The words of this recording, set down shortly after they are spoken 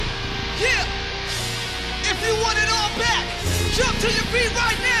jump to your feet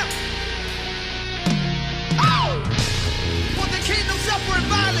right now. Oh! For the kingdom suffer and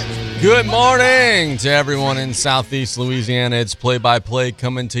violence. Good morning to everyone in Southeast Louisiana. It's play-by-play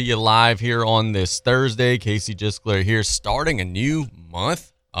coming to you live here on this Thursday. Casey Jiskler here, starting a new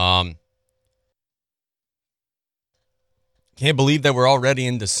month. Can't believe that we're already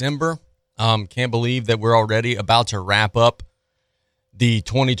in December. Can't believe that we're already about to wrap up the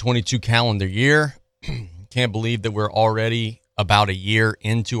 2022 calendar year. Can't believe that we're already about a year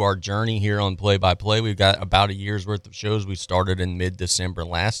into our journey here on Play-by-Play. We've got about a year's worth of shows. We started in mid-December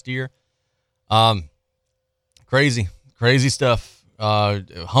last year. Crazy stuff.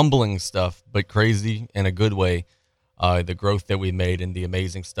 Humbling stuff, but crazy in a good way. The growth that we made and the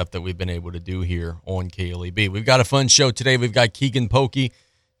amazing stuff that we've been able to do here on KLEB. We've got a fun show today. We've got Keagan Polkey,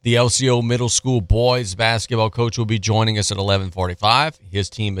 the LCO Middle School boys basketball coach, will be joining us at 11:45.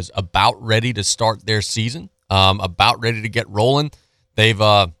 His team is about ready to start their season, about ready to get rolling. They've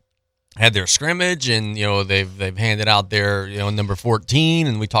had their scrimmage, and they've handed out their number 14,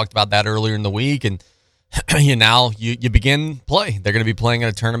 and we talked about that earlier in the week. And you begin play. They're going to be playing in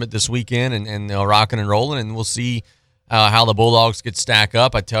a tournament this weekend, and rocking and rolling, and we'll see how the Bulldogs could stack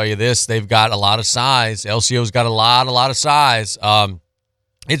up. I tell you this, they've got a lot of size. LCO's got a lot of size.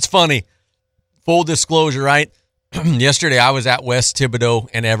 It's funny. Full disclosure, right? Yesterday I was at West Thibodaux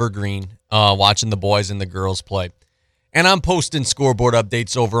and Evergreen watching the boys and the girls play. And I'm posting scoreboard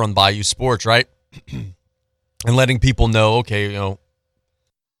updates over on Bayou Sports, right? And letting people know, okay,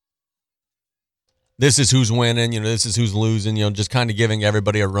 this is who's winning, this is who's losing, just kind of giving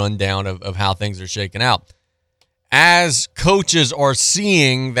everybody a rundown of how things are shaking out. As coaches are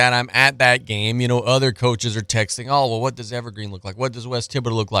seeing that I'm at that game, other coaches are texting, oh, well, what does Evergreen look like? What does West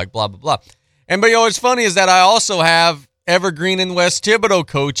Thibodaux look like? Blah, blah, blah. And, but, what's funny is that I also have Evergreen and West Thibodaux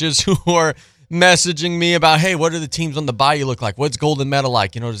coaches who are messaging me about, hey, what do the teams on the Bayou look like? What's Golden Meadow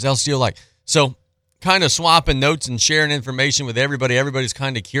like? Does LCO like? So kind of swapping notes and sharing information with everybody. Everybody's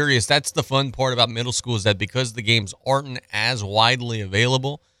kind of curious. That's the fun part about middle school, is that because the games aren't as widely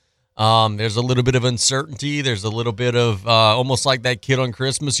available, there's a little bit of uncertainty. There's a little bit of almost like that kid on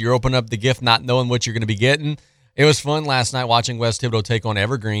Christmas. You're opening up the gift not knowing what you're going to be getting. It was fun last night watching West Thibodaux take on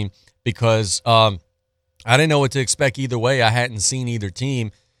Evergreen because I didn't know what to expect either way. I hadn't seen either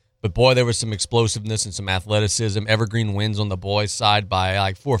team. But, boy, there was some explosiveness and some athleticism. Evergreen wins on the boys' side by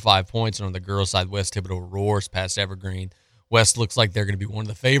like 4 or 5 points. And on the girls' side, West Thibodaux roars past Evergreen. West looks like they're going to be one of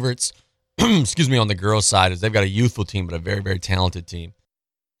the favorites, on the girls' side, as they've got a youthful team but a very, very talented team.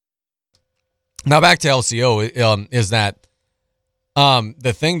 Now, back to LCO, is that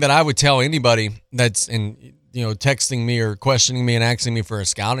the thing that I would tell anybody that's texting me or questioning me and asking me for a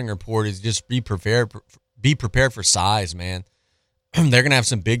scouting report is just be prepared for size, man. They're going to have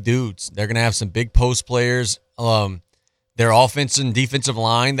some big dudes. They're going to have some big post players. Their offensive and defensive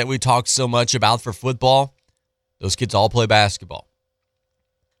line that we talked so much about for football, those kids all play basketball.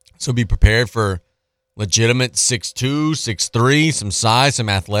 So be prepared for legitimate 6'2", 6'3", some size, some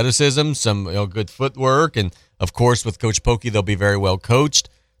athleticism, some good footwork. And, of course, with Coach Polkey, they'll be very well coached.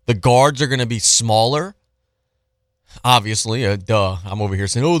 The guards are going to be smaller. Obviously, I'm over here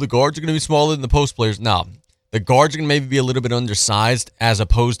saying, the guards are going to be smaller than the post players. No, the guards are going to maybe be a little bit undersized as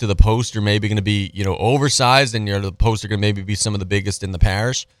opposed to the post. You're maybe going to be, oversized, and the post are going to maybe be some of the biggest in the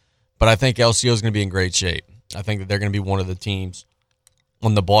parish. But I think LCO is going to be in great shape. I think that they're going to be one of the teams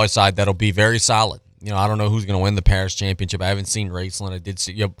on the boys' side that'll be very solid. I don't know who's going to win the parish championship. I haven't seen Raceland. I did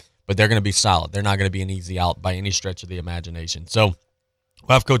see, but they're going to be solid. They're not going to be an easy out by any stretch of the imagination. So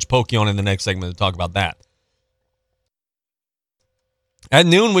we'll have Coach Polkey on in the next segment to talk about that. At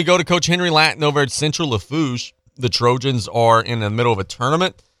noon, we go to Coach Henry Latten over at Central Lafourche. The Trojans are in the middle of a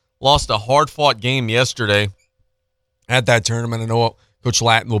tournament. Lost a hard-fought game yesterday at that tournament. I know Coach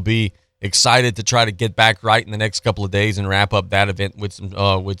Latten will be excited to try to get back right in the next couple of days and wrap up that event with some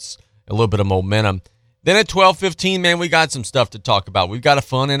with a little bit of momentum. Then at 12:15, man, we got some stuff to talk about. We've got a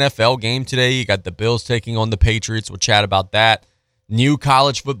fun NFL game today. You got the Bills taking on the Patriots. We'll chat about that. New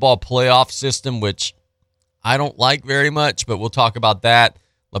college football playoff system, which I don't like very much, but we'll talk about that.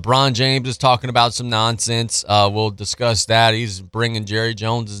 LeBron James is talking about some nonsense. We'll discuss that. He's bringing Jerry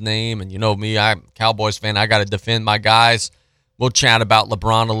Jones' name, and you know me, I'm a Cowboys fan. I got to defend my guys. We'll chat about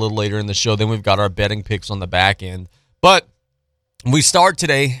LeBron a little later in the show. Then we've got our betting picks on the back end. But we start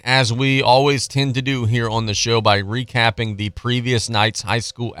today, as we always tend to do here on the show, by recapping the previous night's high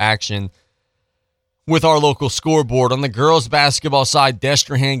school action with our local scoreboard. On the girls' basketball side,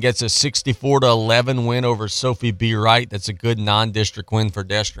 Destrehan gets a 64-11 win over Sophie B. Wright. That's a good non-district win for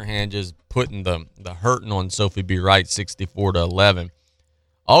Destrehan, just putting the hurting on Sophie B. Wright, 64-11.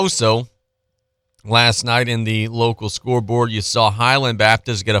 Also, Last night in the local scoreboard, you saw Highland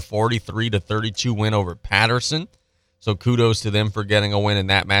Baptist get a 43-32 win over Patterson. So kudos to them for getting a win in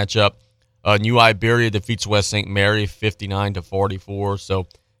that matchup. New Iberia defeats West St. Mary 59-44. So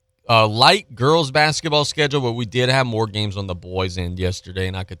light girls basketball schedule, but we did have more games on the boys' end yesterday,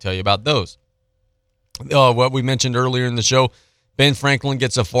 and I could tell you about those. What we mentioned earlier in the show, Ben Franklin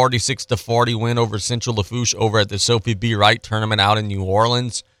gets a 46-40 win over Central Lafourche over at the Sophie B. Wright tournament out in New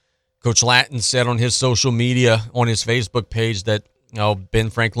Orleans. Coach Latten said on his social media, on his Facebook page, that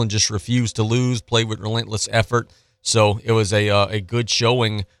Ben Franklin just refused to lose, played with relentless effort. So it was a good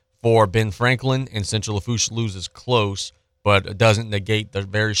showing for Ben Franklin, and Central Lafourche loses close, but it doesn't negate the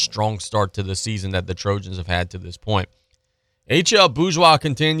very strong start to the season that the Trojans have had to this point. HL Bourgeois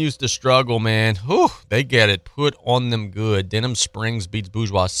continues to struggle, man. Whew, they get it put on them good. Denham Springs beats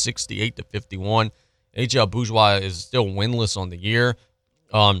Bourgeois 68-51. HL Bourgeois is still winless on the year.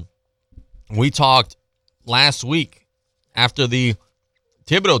 We talked last week after the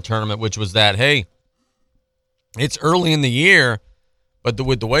Thibodeau tournament, which was that, hey, it's early in the year, but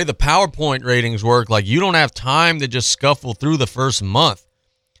with the way the PowerPoint ratings work, like you don't have time to just scuffle through the first month.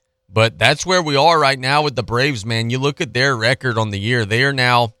 But that's where we are right now with the Braves, man. You look at their record on the year. They are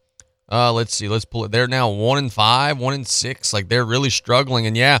now, let's pull it. They're now 1-5, 1-6. Like they're really struggling.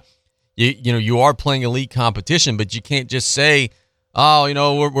 And yeah, you are playing elite competition, but you can't just say,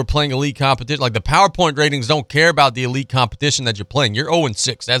 we're playing elite competition. Like the PowerPoint ratings don't care about the elite competition that you're playing. You're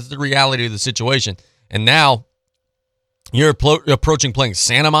 0-6. That's the reality of the situation. And now you're approaching playing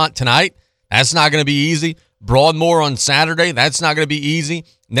Santamont tonight. That's not going to be easy. Broadmoor on Saturday. That's not going to be easy.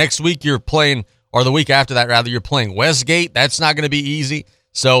 Next week you're playing, or the week after that rather, you're playing Westgate. That's not going to be easy.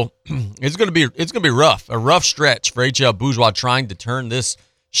 So it's going to be rough. A rough stretch for HL Bourgeois trying to turn this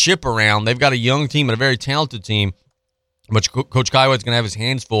ship around. They've got a young team and a very talented team. But Coach Kiowa's going to have his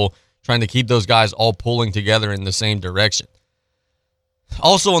hands full trying to keep those guys all pulling together in the same direction.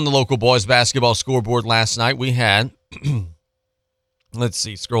 Also on the local boys basketball scoreboard last night, we had, let's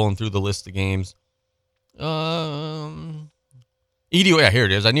see, scrolling through the list of games. Yeah, here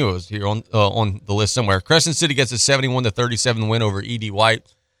it is. I knew it was here on the list somewhere. Crescent City gets a 71-37 win over E.D.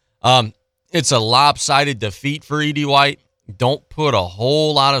 White. It's a lopsided defeat for E.D. White. Don't put a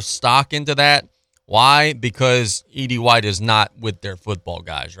whole lot of stock into that. Why? Because E.D. White is not with their football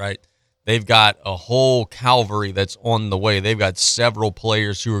guys, right? They've got a whole cavalry that's on the way. They've got several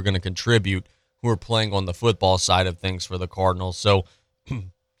players who are going to contribute who are playing on the football side of things for the Cardinals. So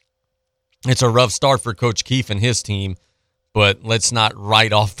it's a rough start for Coach Keefe and his team, but let's not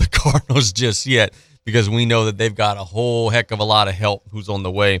write off the Cardinals just yet because we know that they've got a whole heck of a lot of help who's on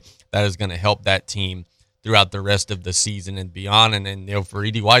the way that is going to help that team throughout the rest of the season and beyond. And for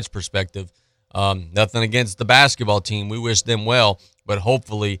E.D. White's perspective, nothing against the basketball team. We wish them well, but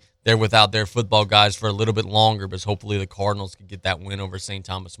hopefully they're without their football guys for a little bit longer, but hopefully the Cardinals can get that win over St.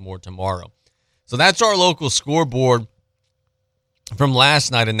 Thomas More tomorrow. So that's our local scoreboard from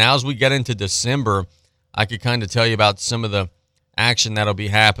last night. And now as we get into December, I could kind of tell you about some of the action that'll be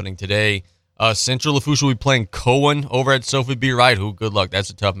happening today. Central Lafourche will be playing Cohen over at Sophie B. Wright, who, good luck.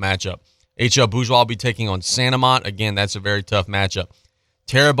 That's a tough matchup. HL Bourgeois will be taking on Santamont. Again, that's a very tough matchup.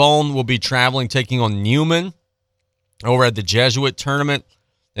 Terrebonne will be traveling, taking on Newman over at the Jesuit tournament.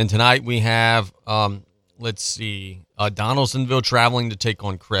 And tonight we have, Donaldsonville traveling to take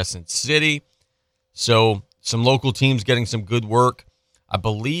on Crescent City. So some local teams getting some good work. I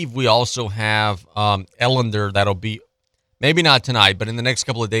believe we also have Ellender that'll be, maybe not tonight, but in the next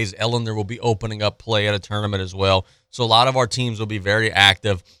couple of days, Ellender will be opening up play at a tournament as well. So a lot of our teams will be very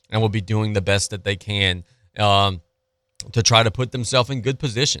active and will be doing the best that they can to try to put themselves in good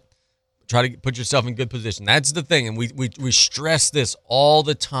position. Try to put yourself in good position. That's the thing, and we stress this all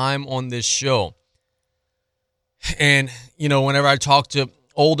the time on this show. And, whenever I talk to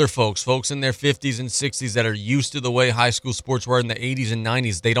older folks in their 50s and 60s that are used to the way high school sports were in the 80s and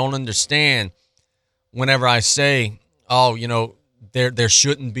 90s, they don't understand whenever I say, there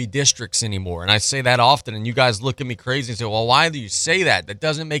shouldn't be districts anymore. And I say that often, and you guys look at me crazy and say, well, why do you say that? That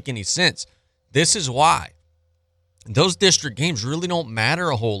doesn't make any sense. This is why. Those district games really don't matter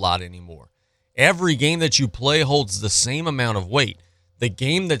a whole lot anymore. Every game that you play holds the same amount of weight. The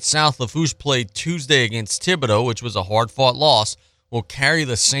game that South Lafourche played Tuesday against Thibodeau, which was a hard-fought loss, will carry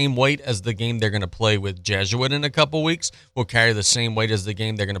the same weight as the game they're going to play with Jesuit in a couple weeks, will carry the same weight as the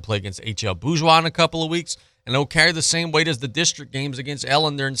game they're going to play against HL Bourgeois in a couple of weeks, and it'll carry the same weight as the district games against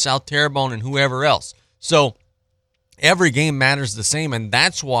Ellender and South Terrebonne and whoever else. So every game matters the same, and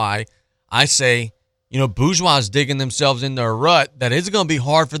that's why I say, Bourgeois is digging themselves into a rut that is going to be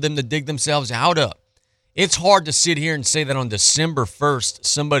hard for them to dig themselves out of. It's hard to sit here and say that on December 1st,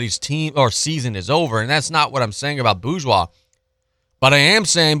 somebody's team or season is over, and that's not what I'm saying about Bourgeois. But I am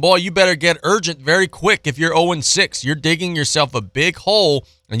saying, boy, you better get urgent very quick if you're 0-6. You're digging yourself a big hole,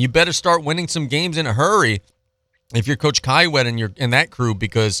 and you better start winning some games in a hurry if you're Coach Kywet and that crew,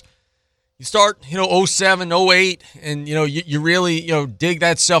 because you start, 07, 08, and, you really, dig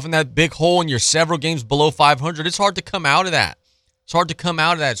that self in that big hole and you're several games below 500. It's hard to come out of that.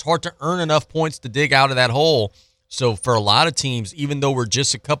 It's hard to earn enough points to dig out of that hole. So for a lot of teams, even though we're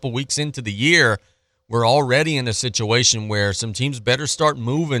just a couple weeks into the year, we're already in a situation where some teams better start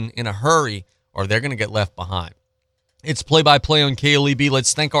moving in a hurry or they're going to get left behind. It's play-by-play on KLEB.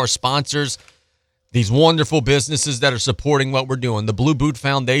 Let's thank our sponsors, these wonderful businesses that are supporting what we're doing. The Blue Boot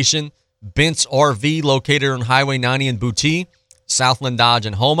Foundation, Bent's RV, located on Highway 90 in Boutique, Southland Dodge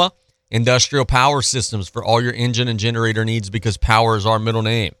and Homa. Industrial Power Systems for all your engine and generator needs, because power is our middle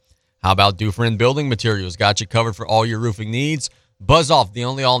name. How about Dufresne Building Materials? Got you covered for all your roofing needs. Buzz Off, the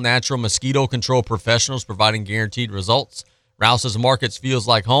only all-natural mosquito control professionals providing guaranteed results. Rouse's Markets feels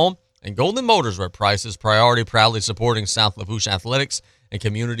like home. And Golden Motors, where price is priority, proudly supporting South Lafourche athletics and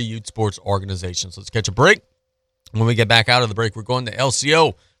community youth sports organizations. Let's catch a break. When we get back out of the break, we're going to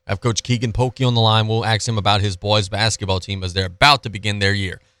LCO. I have Coach Keagan Polkey on the line. We'll ask him about his boys basketball team as they're about to begin their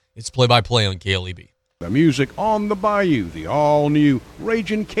year. It's play-by-play on KLEB. The music on the Bayou, the all-new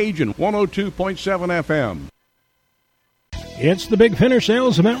Ragin' Cajun 102.7 FM. It's the Big Finish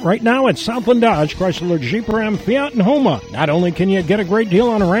sales event right now at Southland Dodge, Chrysler, Jeep, Ram, Fiat, and Homa. Not only can you get a great deal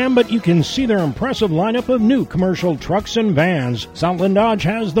on a Ram, but you can see their impressive lineup of new commercial trucks and vans. Southland Dodge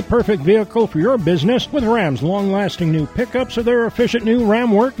has the perfect vehicle for your business with Ram's long-lasting new pickups or their efficient new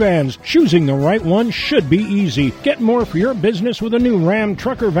Ram work vans. Choosing the right one should be easy. Get more for your business with a new Ram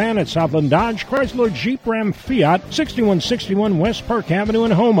truck or van at Southland Dodge, Chrysler, Jeep, Ram, Fiat, 6161 West Park Avenue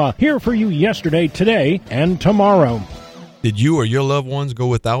in Homa. Here for you yesterday, today, and tomorrow. Did you or your loved ones go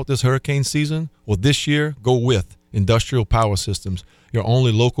without this hurricane season? Well, this year, go with Industrial Power Systems, your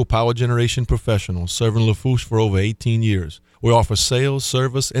only local power generation professional, serving Lafourche for over 18 years. We offer sales,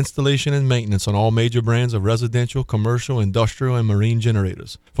 service, installation, and maintenance on all major brands of residential, commercial, industrial, and marine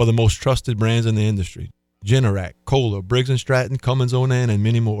generators for the most trusted brands in the industry. Generac, Kohler, Briggs & Stratton, Cummins Onan, and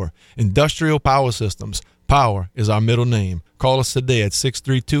many more. Industrial Power Systems. Power is our middle name. Call us today at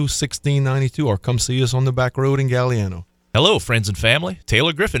 632-1692 or come see us on the back road in Galliano. Hello, friends and family.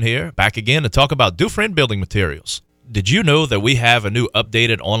 Taylor Griffin here, back again to talk about Dufresne Building Materials. Did you know that we have a new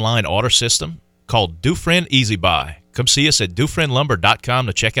updated online order system called Dufresne Easy Buy? Come see us at DufresneLumber.com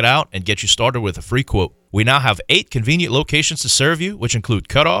to check it out and get you started with a free quote. We now have 8 convenient locations to serve you, which include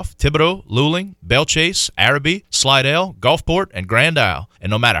Cutoff, Thibodaux, Luling, Bellchase, Araby, Slidell, Gulfport, and Grand Isle. And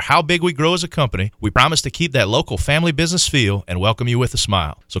no matter how big we grow as a company, we promise to keep that local family business feel and welcome you with a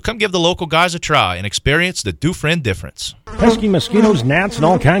smile. So come give the local guys a try and experience the Dufresne difference. Pesky mosquitoes, gnats, and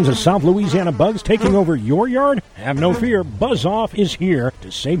all kinds of South Louisiana bugs taking over your yard? Have no fear, Buzz Off is here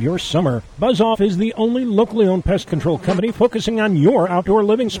to save your summer. Buzz Off is the only locally owned pest control company focusing on your outdoor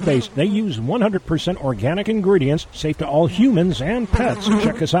living space. They use 100% organic ingredients, safe to all humans and pets.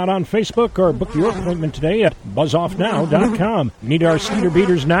 Check us out on Facebook or book your appointment today at buzzoffnow.com. Need our skeeter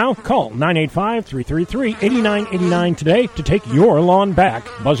beaters now? Call 985-333-8989 today to take your lawn back.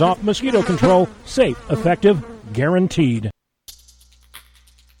 Buzz Off Mosquito Control. Safe, effective, guaranteed.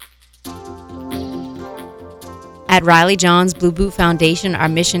 At Riley John's Blue Boot Foundation, our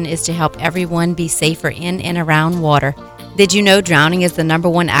mission is to help everyone be safer in and around water. Did you know drowning is the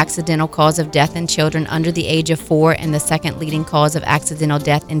 #1 accidental cause of death in children under the age of 4 and the second leading cause of accidental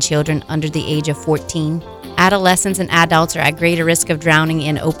death in children under the age of 14? Adolescents and adults are at greater risk of drowning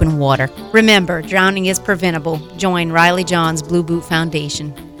in open water. Remember, drowning is preventable. Join Riley John's Blue Boot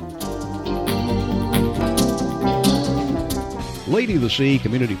Foundation. Lady of the Sea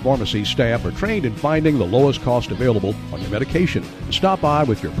Community Pharmacy staff are trained in finding the lowest cost available on your medication. Stop by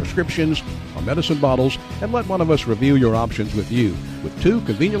with your prescriptions or medicine bottles and let one of us review your options with you. With 2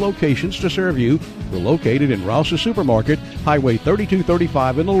 convenient locations to serve you, we're located in Rouse's Supermarket, Highway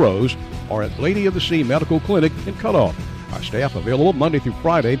 3235 in LaRose, or at Lady of the Sea Medical Clinic in Cutoff. Our staff available Monday through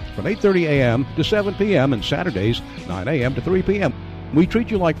Friday from 8:30 a.m. to 7 p.m. and Saturdays 9 a.m. to 3 p.m. We treat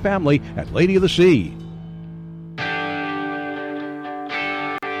you like family at Lady of the Sea.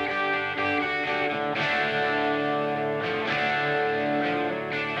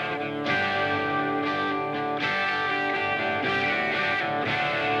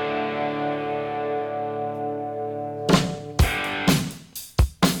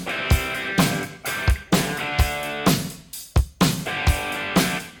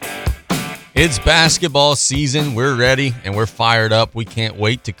 It's basketball season. We're ready and we're fired up. We can't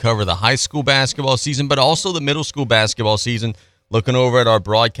wait to cover the high school basketball season, but also the middle school basketball season. Looking over at our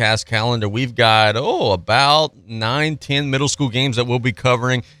broadcast calendar, we've got, about 9-10 middle school games that we'll be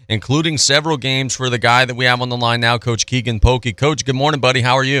covering, including several games for the guy that we have on the line now, Coach Keagan Polkey. Coach, good morning, buddy.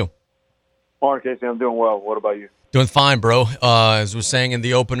 How are you? Morning, Casey. I'm doing well. What about you? Doing fine, bro. As we're saying in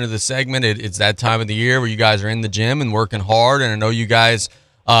the opener of the segment, it's that time of the year where you guys are in the gym and working hard, and I know you guys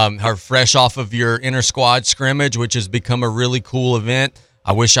are fresh off of your inter-squad scrimmage, which has become a really cool event.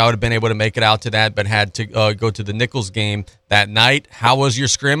 I wish I would have been able to make it out to that, but had to go to the Nichols game that night. How was your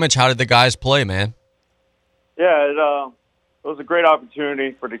scrimmage? How did the guys play, man? Yeah, it was a great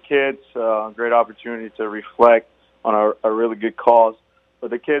opportunity for the kids, a great opportunity to reflect on a really good cause.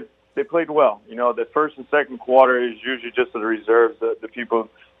 But the kids, they played well. You know, the first and second quarter is usually just the reserves, the people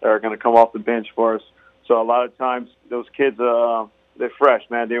that are going to come off the bench for us. So a lot of times those kids, they're fresh,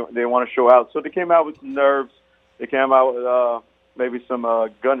 man. They want to show out. So they came out with some nerves. They came out with maybe some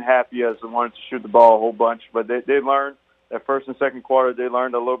gun happy as they wanted to shoot the ball a whole bunch. But they learned that first and second quarter, they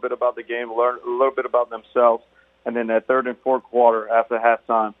learned a little bit about the game, learned a little bit about themselves. And then that third and fourth quarter after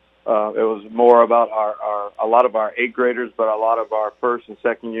halftime, it was more about a lot of our eighth graders, but a lot of our first and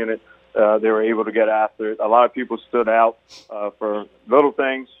second unit, they were able to get after it. A lot of people stood out for little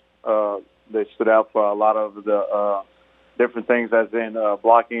things. They stood out for a lot of the different things, as in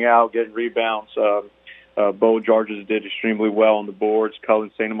blocking out, getting rebounds. Bo Georges did extremely well on the boards.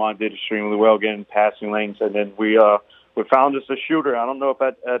 Cullen St. Amand did extremely well getting passing lanes. And then we found us a shooter. I don't know if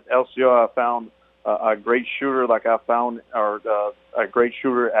at LCO I found a great shooter like I found a great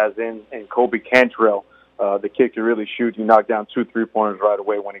shooter as in Kobe Cantrell. The kid could really shoot. He knocked down 2 3-pointers right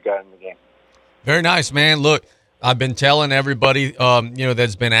away when he got in the game. Very nice, man. Look, I've been telling everybody,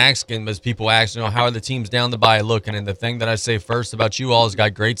 that's been asking, as people ask, how are the teams down the bay looking? And the thing that I say first about you all is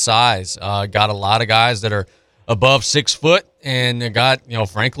got great size. Got a lot of guys that are above 6 foot and got,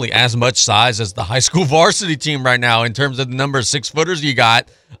 frankly, as much size as the high school varsity team right now in terms of the number of 6-footers you got.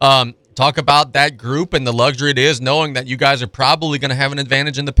 Talk about that group and the luxury it is knowing that you guys are probably going to have an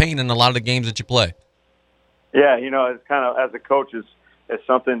advantage in the paint in a lot of the games that you play. Yeah, it's kind of, as a coach, it's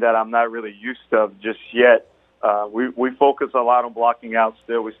something that I'm not really used to just yet. We focus a lot on blocking out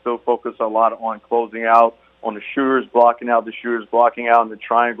still. We still focus a lot on closing out, on the shooters blocking out, and the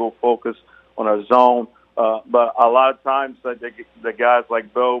triangle focus on our zone. But a lot of times the guys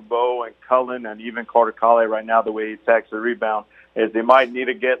like Bo, and Cullen, and even Carter Colley right now, the way he attacks the rebound, is they might need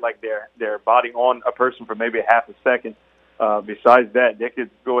to get like their body on a person for maybe half a second. Besides that, they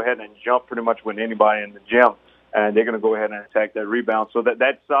could go ahead and jump pretty much with anybody in the gym, and they're going to go ahead and attack that rebound. So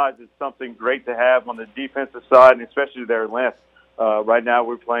that size is something great to have on the defensive side, and especially their length. Right now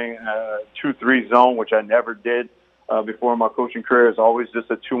we're playing 2-3 zone, which I never did before in my coaching career. It's always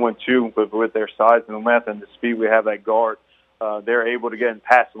just a 2-1-2, but with their size and length and the speed we have at guard, they're able to get in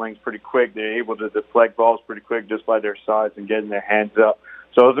pass lanes pretty quick. They're able to deflect balls pretty quick just by their size and getting their hands up.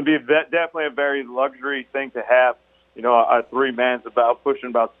 So it's going to be definitely a very luxury thing to have. Our 3-man's pushing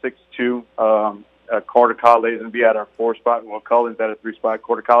about 6'2". Carter Colley is going to be at our 4 spot. Well, Cullen's at a 3 spot.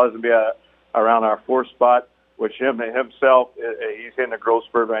 Carter Colley is going to be around our 4 spot, which himself, he's hitting a growth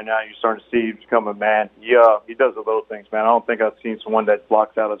spurt right now. You're starting to see he's become a man. He does the little things, man. I don't think I've seen someone that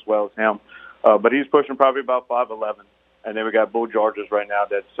blocks out as well as him. But he's pushing probably about 5'11". And then we got Bo Georges right now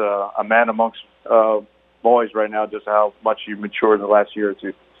that's a man amongst boys right now, just how much he matured in the last year or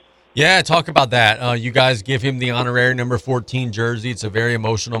two. Yeah, talk about that. You guys give him the honorary number 14 jersey. It's a very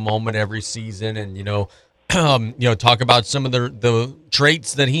emotional moment every season, and talk about some of the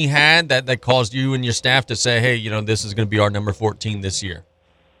traits that he had that caused you and your staff to say, hey, this is going to be our number 14 this year.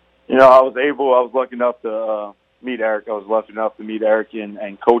 I was lucky enough to meet Eric. I was lucky enough to meet Eric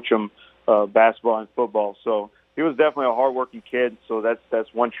and coach him basketball and football. So he was definitely a hardworking kid. So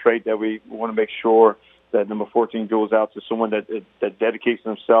that's one trait that we want to make sure that number 14 goes out to someone that dedicates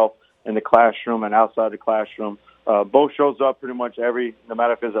himself in the classroom and outside the classroom. Bo shows up pretty much no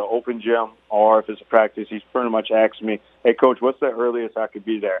matter if it's an open gym or if it's a practice, he's pretty much asking me, hey, Coach, what's the earliest I could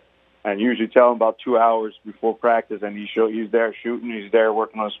be there? And usually tell him about 2 hours before practice, and he's there shooting, he's there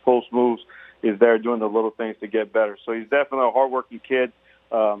working on his post moves, he's there doing the little things to get better. So he's definitely a hardworking kid.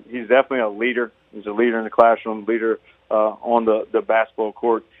 He's definitely a leader. He's a leader in the classroom, leader on the basketball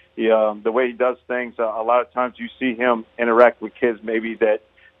court. The way he does things, a lot of times you see him interact with kids maybe that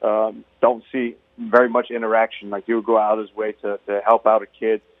don't see very much interaction. Like he would go out his way to help out a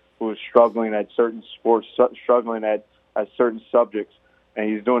kid who is struggling at certain sports, struggling at certain subjects, and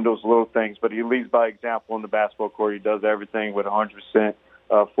he's doing those little things. But he leads by example on the basketball court. He does everything with 100%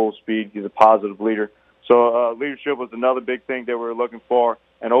 full speed. He's a positive leader. So leadership was another big thing that we were looking for.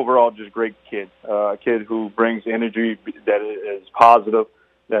 and overall just great kid. A kid who brings energy that is positive,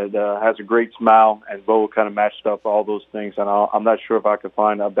 that has a great smile, and Bo kind of matched up all those things. And I'm not sure if I could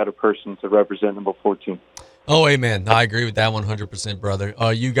find a better person to represent number 14. Oh, amen. I agree with that 100%, brother.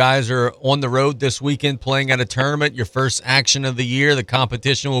 You guys are on the road this weekend playing at a tournament, your first action of the year. The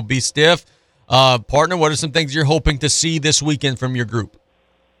competition will be stiff. Partner, what are some things you're hoping to see this weekend from your group?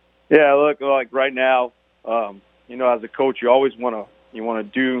 Yeah, look, like right now, as a coach, you always want to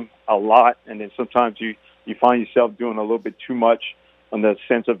do a lot, and then sometimes you find yourself doing a little bit too much on the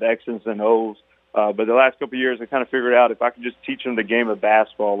sense of X's and O's. But the last couple of years, I kind of figured out if I could just teach them the game of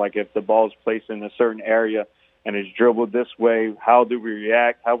basketball, like if the ball is placed in a certain area and it's dribbled this way, how do we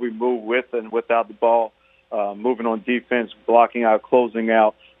react, how we move with and without the ball, moving on defense, blocking out, closing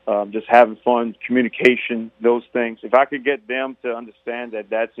out, just having fun, communication, those things. If I could get them to understand that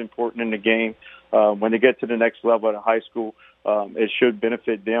that's important in the game, when they get to the next level at high school, it should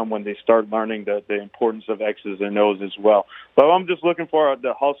benefit them when they start learning the importance of X's and O's as well. But I'm just looking for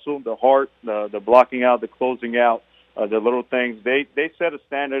the hustle, the heart, the blocking out, the closing out, the little things. They set a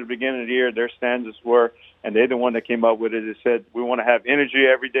standard at the beginning of the year. Their standards were, and they're the one that came up with it. They said we want to have energy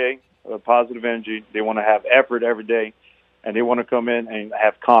every day, positive energy. They want to have effort every day, and they want to come in and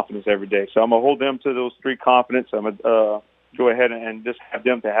have confidence every day. So I'm going to hold them to those three confidence. I'm going to go ahead and just have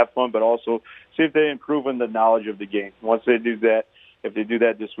them to have fun, but also see if they improve in the knowledge of the game. Once they do that, if they do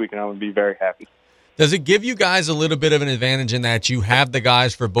that this weekend, I'm going to be very happy. Does it give you guys a little bit of an advantage in that you have the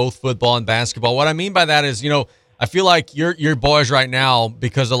guys for both football and basketball? What I mean by that is, I feel like your boys right now,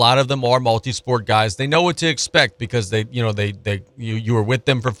 because a lot of them are multi-sport guys, they know what to expect because you were with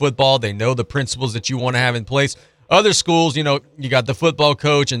them for football. They know the principles that you want to have in place. Other schools, you got the football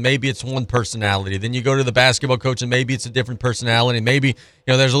coach and maybe it's one personality. Then you go to the basketball coach and maybe it's a different personality. Maybe,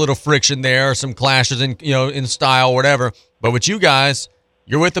 there's a little friction there or some clashes in style or whatever. But with you guys,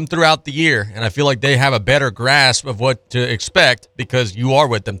 you're with them throughout the year. And I feel like they have a better grasp of what to expect because you are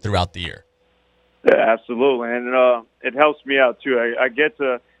with them throughout the year. Yeah, absolutely. And it helps me out too. I get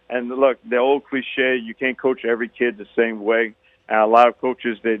to, and look, the old cliche, you can't coach every kid the same way. And a lot of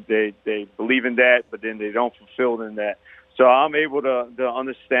coaches, they believe in that, but then they don't fulfill in that. So I'm able to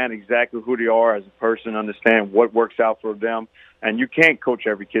understand exactly who they are as a person, understand what works out for them. And you can't coach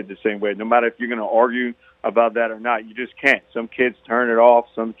every kid the same way, no matter if you're going to argue about that or not. You just can't. Some kids turn it off.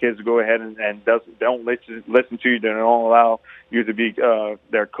 Some kids go ahead and don't listen to you. They don't allow you to be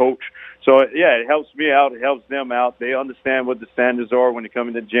their coach. So, yeah, it helps me out. It helps them out. They understand what the standards are when they come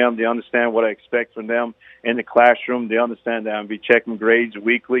in the gym. They understand what I expect from them in the classroom. They understand that I'm be checking grades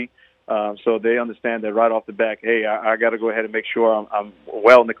weekly. So they understand that right off the bat, hey, I got to go ahead and make sure I'm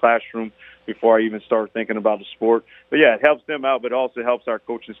well in the classroom before I even start thinking about the sport. But, yeah, it helps them out, but it also helps our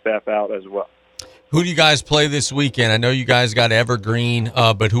coaching staff out as well. Who do you guys play this weekend? I know you guys got Evergreen,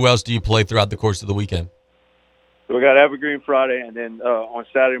 but who else do you play throughout the course of the weekend? So we got Evergreen Friday, and then on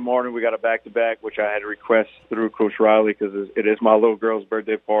Saturday morning we got a back-to-back, which I had to request through Coach Riley because it is my little girl's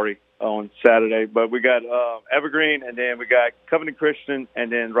birthday party on Saturday. But we got Evergreen, and then we got Covenant Christian,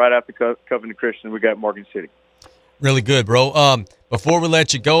 and then right after Covenant Christian we got Morgan City. Really good, bro. Before we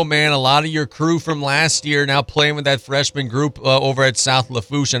let you go, man, a lot of your crew from last year now playing with that freshman group over at South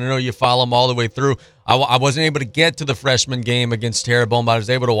Lafourche. And I know you follow them all the way through. I wasn't able to get to the freshman game against Terrebonne, but I was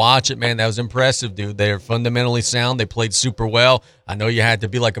able to watch it, man. That was impressive, dude. They're fundamentally sound. They played super well. I know you had to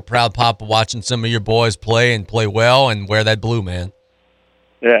be like a proud papa watching some of your boys play and play well and wear that blue, man.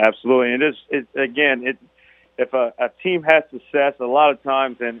 Yeah, absolutely. And if a team has success, a lot of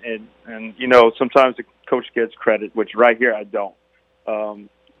times, and sometimes the coach gets credit, which right here I don't.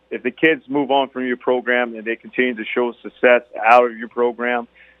 If the kids move on from your program and they continue to show success out of your program,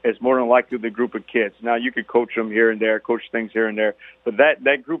 it's more than likely the group of kids. Now, you could coach them here and there, coach things here and there, but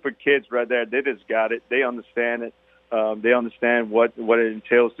that group of kids right there, they just got it. They understand it. They understand what it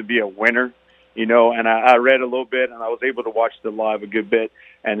entails to be a winner, and I read a little bit, and I was able to watch the live a good bit,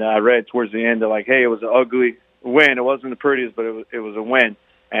 and I read towards the end, they're like, hey, it was an ugly win. It wasn't the prettiest, but it was a win.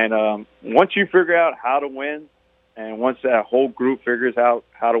 And once you figure out how to win, and once that whole group figures out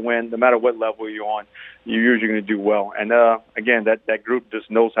how to win, no matter what level you're on, you're usually going to do well. And, again, that group just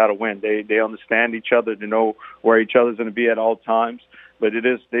knows how to win. They understand each other. They know where each other's going to be at all times. But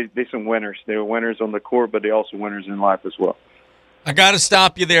they're some winners. They're winners on the court, but they're also winners in life as well. I got to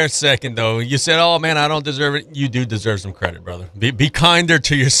stop you there a second, though. You said, oh, man, I don't deserve it. You do deserve some credit, brother. Be kinder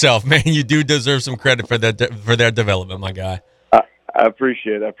to yourself, man. You do deserve some credit for their development, my guy. I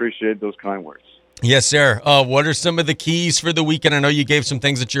appreciate those kind words. Yes, sir. What are some of the keys for the weekend? I know you gave some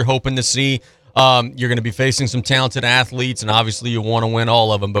things that you're hoping to see. You're going to be facing some talented athletes, and obviously you want to win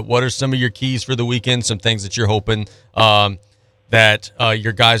all of them. But what are some of your keys for the weekend, some things that you're hoping that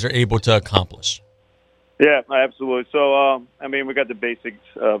your guys are able to accomplish? Yeah, absolutely. So, we got the basics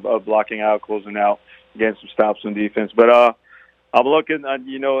of blocking out, closing out, getting some stops on defense. But I'm looking,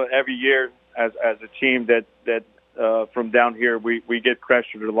 every year as a team that from down here, we get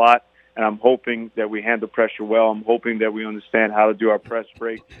pressured a lot, and I'm hoping that we handle pressure well. I'm hoping that we understand how to do our press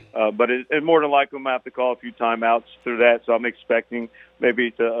break. But it more than likely, I'm going to have to call a few timeouts through that, so I'm expecting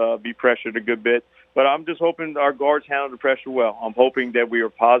maybe to be pressured a good bit. But I'm just hoping our guards handle the pressure well. I'm hoping that we are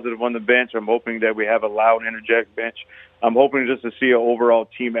positive on the bench. I'm hoping that we have a loud, energetic bench. I'm hoping just to see an overall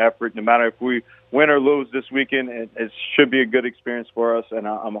team effort. No matter if we win or lose this weekend, it should be a good experience for us, and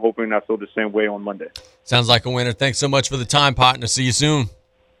I'm hoping I feel the same way on Monday. Sounds like a winner. Thanks so much for the time, partner. See you soon.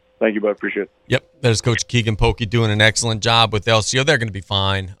 Thank you, bud. Appreciate it. Yep, there's Coach Keagan Polkey doing an excellent job with LCO. They're going to be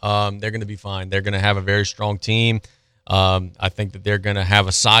fine. They're going to be fine. They're going to have a very strong team. I think that they're going to have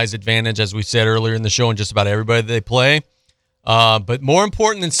a size advantage, as we said earlier in the show, in just about everybody that they play. But more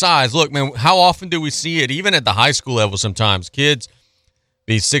important than size, look, man, how often do we see it, even at the high school level sometimes? Kids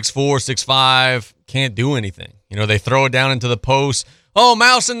be 6'4", 6'5", can't do anything. They throw it down into the post. Oh,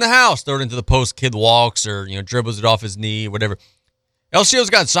 mouse in the house. Throw it into the post, kid walks or, dribbles it off his knee, whatever. LCO's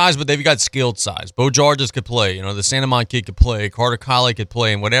got size, but they've got skilled size. Bo Georges could play. The Santa Monica kid could play. Carter Colley could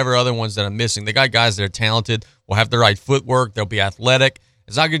play, and whatever other ones that I'm missing. They got guys that are talented, will have the right footwork. They'll be athletic.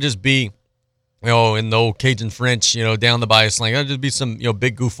 It's not going to just be, in the old Cajun French, down the bias slang. It'll just be some,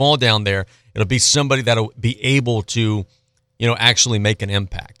 big goofball down there. It'll be somebody that'll be able to, actually make an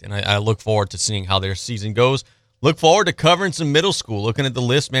impact. And I look forward to seeing how their season goes. Look forward to covering some middle school. Looking at the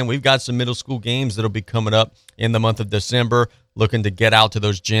list, man, we've got some middle school games that'll be coming up in the month of December. Looking to get out to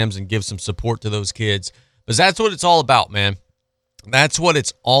those gyms and give some support to those kids. Because that's what it's all about, man. That's what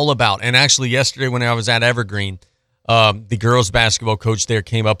it's all about. And actually yesterday when I was at Evergreen, the girls basketball coach there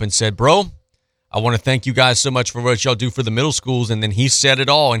came up and said, bro, I want to thank you guys so much for what y'all do for the middle schools. And then he said it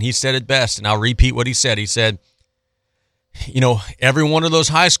all, and he said it best. And I'll repeat what he said. He said, every one of those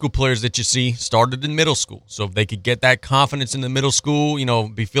high school players that you see started in middle school. So if they could get that confidence in the middle school,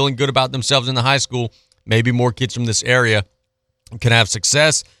 be feeling good about themselves in the high school, maybe more kids from this area can have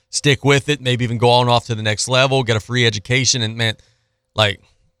success, stick with it, maybe even go on off to the next level, get a free education. And man,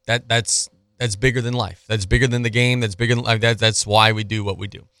 that's bigger than life. That's bigger than the game. That's bigger than life. That's why we do what we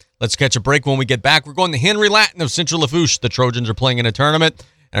do. Let's catch a break. When we get back, we're going to Henry Latten of Central Lafourche. The Trojans are playing in a tournament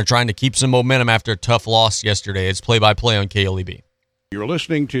and are trying to keep some momentum after a tough loss yesterday. It's play-by-play on KLEB. You're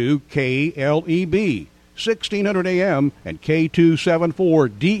listening to KLEB, 1600 AM and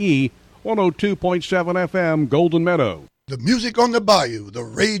K274DE, 102.7 FM, Golden Meadow. The music on the bayou, the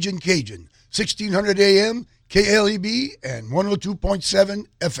Ragin' Cajun, 1600 AM, KLEB, and 102.7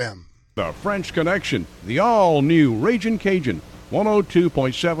 FM. The French Connection, the all-new Ragin' Cajun, 102.7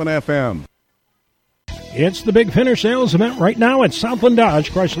 FM. It's the Big Finish sales event right now at Southland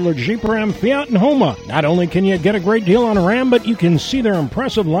Dodge, Chrysler, Jeep, Ram, Fiat, and Homa. Not only can you get a great deal on a Ram, but you can see their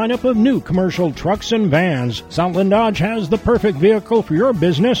impressive lineup of new commercial trucks and vans. Southland Dodge has the perfect vehicle for your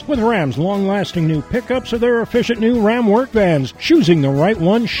business with Ram's long-lasting new pickups or their efficient new Ram work vans. Choosing the right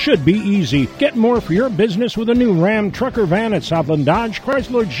one should be easy. Get more for your business with a new Ram trucker van at Southland Dodge,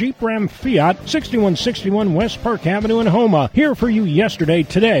 Chrysler, Jeep, Ram, Fiat, 6161 West Park Avenue in Homa. Here for you yesterday,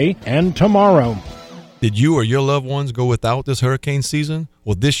 today, and tomorrow. Did you or your loved ones go without this hurricane season?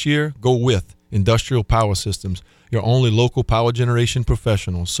 Well, this year, go with Industrial Power Systems, your only local power generation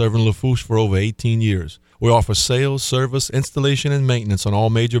professional, serving Lafourche for over 18 years. We offer sales, service, installation, and maintenance on all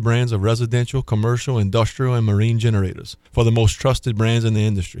major brands of residential, commercial, industrial, and marine generators for the most trusted brands in the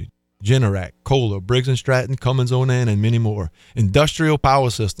industry. Generac, Kohler, Briggs & Stratton, Cummins Onan, and many more. Industrial Power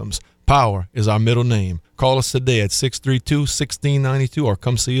Systems. Power is our middle name. Call us today at 632-1692 or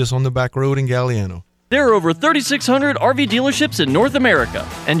come see us on the back road in Galliano. There are over 3,600 RV dealerships in North America,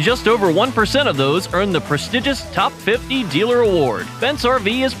 and just over 1% of those earn the prestigious Top 50 Dealer Award. Bent's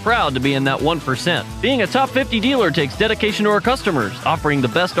RV is proud to be in that 1%. Being a Top 50 dealer takes dedication to our customers, offering the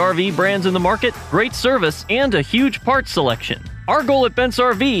best RV brands in the market, great service, and a huge parts selection. Our goal at Bent's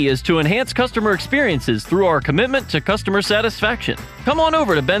RV is to enhance customer experiences through our commitment to customer satisfaction. Come on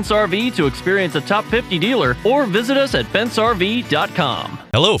over to Bent's RV to experience a Top 50 dealer or visit us at bentsrv.com.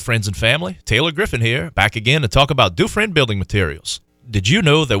 Hello, friends and family. Taylor Griffin here, back again to talk about Dufresne Building Materials. Did you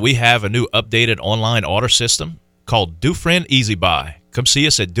know that we have a new updated online order system called Dufresne Easy Buy? Come see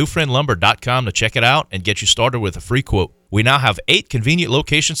us at DufresneLumber.com to check it out and get you started with a free quote. We now have 8 convenient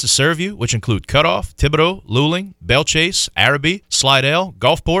locations to serve you, which include Cutoff, Thibodaux, Luling, Bellchase, Araby, Slidell,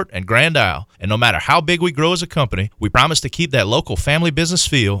 Gulfport, and Grand Isle. And no matter how big we grow as a company, we promise to keep that local family business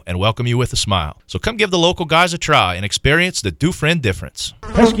feel and welcome you with a smile. So come give the local guys a try and experience the Dufresne difference.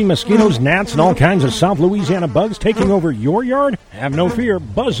 Pesky mosquitoes, gnats, and all kinds of South Louisiana bugs taking over your yard? Have no fear.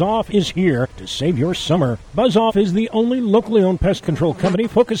 Buzz Off is here to save your summer. Buzz Off is the only locally owned pest control company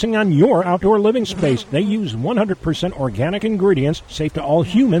focusing on your outdoor living space. They use 100% organic ingredients, safe to all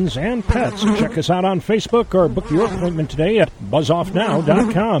humans and pets. Check us out on Facebook or book your appointment today at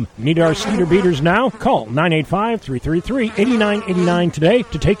buzzoffnow.com. Need our skeeter beaters now? Call 985-333-8989 today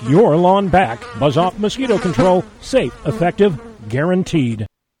to take your lawn back. Buzz Off Mosquito Control. Safe, effective, guaranteed.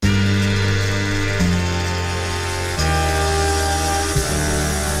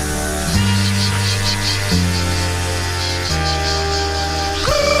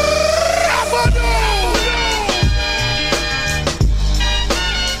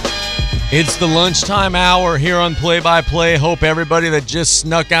 It's the lunchtime hour here on Play by Play. Hope everybody that just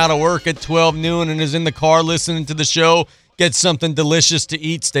snuck out of work at 12 noon and is in the car listening to the show gets something delicious to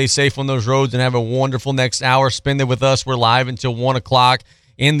eat. Stay safe on those roads and have a wonderful next hour. Spend it with us. We're live until 1 o'clock.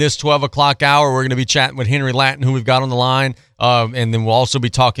 In this 12 o'clock hour, we're going to be chatting with Henry Latten, who we've got on the line. And then we'll also be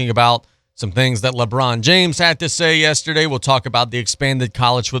talking about some things that LeBron James had to say yesterday. We'll talk about the expanded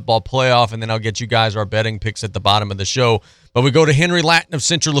college football playoff, and then I'll get you guys our betting picks at the bottom of the show. But we go to Henry Latten of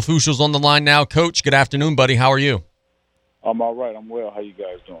Central Lafourche on the line now. Coach, good afternoon, buddy. How are you? I'm all right. I'm well. How you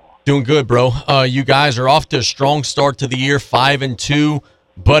guys doing? Doing good, bro. You guys are off to a strong start to the year, 5-2.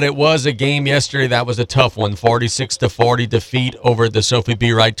 But it was a game yesterday that was a tough one, 46-40 defeat over at the Sophie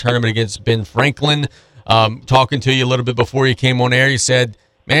B. Wright tournament against Ben Franklin. Talking to you a little bit before you came on air, you said,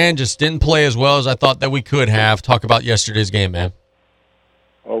 man, just didn't play as well as I thought that we could have. Talk about yesterday's game, man.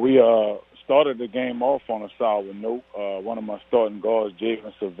 Well, we started the game off on a sour note. One of my starting guards,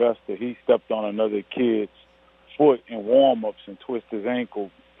 Javen Sylvester, he stepped on another kid's foot in warm-ups and twisted his ankle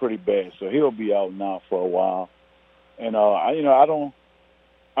pretty bad. So he'll be out now for a while. And,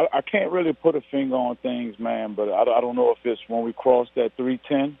 I can't really put a finger on things, man, but I don't know if it's when we cross that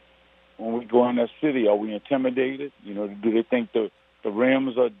 310, when we go in that city, are we intimidated? You know, do they think the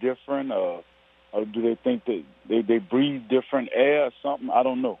rims are different, or do they think that they breathe different air or something? I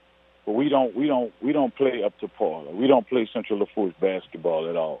don't know. But we don't play up to par. We don't play Central Lafourche basketball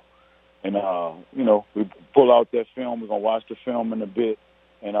at all. And we pull out that film. We're gonna watch the film in a bit.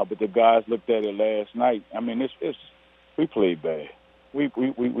 And but the guys looked at it last night. I mean, we played bad. We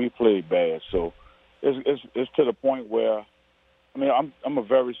played bad. So it's to the point where, I mean, I'm a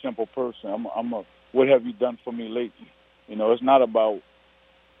very simple person. What have you done for me lately? You know, it's not about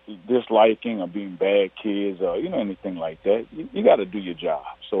disliking or being bad kids or anything like that. You got to do your job.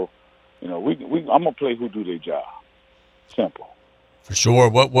 So, I'm gonna play who do their job. Simple. For sure.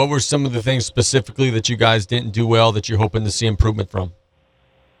 What were some of the things specifically that you guys didn't do well that you're hoping to see improvement from?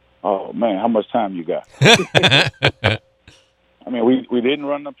 Oh man, how much time you got? I mean, we didn't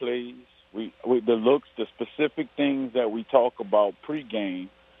run the plays. We the looks, the specific things that we talk about pregame,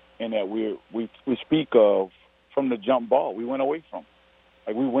 and that we speak of from the jump ball. We went away from.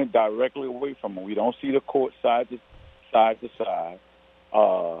 Like we went directly away from them. We don't see the court side to side.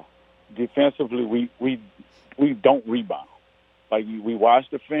 Defensively, we don't rebound. Like we watch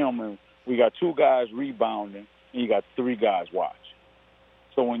the film and we got 2 guys rebounding and you got 3 guys watch.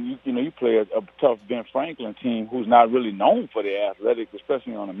 So when you play a tough Ben Franklin team who's not really known for their athletics,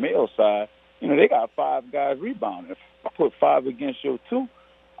 especially on the male side, they got 5 guys rebounding. If I put 5 against your 2,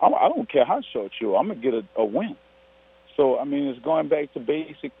 I don't care how short you are. I'm gonna get a win. So I mean, it's going back to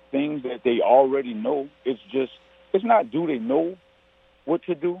basic things that they already know. It's not do they know what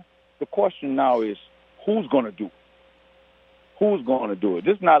to do. The question now is who's gonna do it? Who's gonna do it?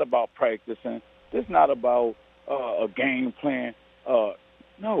 This is not about practicing. This is not about a game plan. No,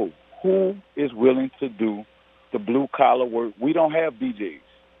 who is willing to do the blue-collar work? We don't have BJs.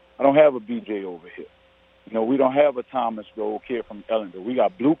 I don't have a BJ over here. We don't have a Thomas Gold kid from Ellender. We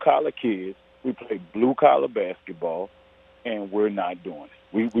got blue-collar kids. We play blue-collar basketball, and we're not doing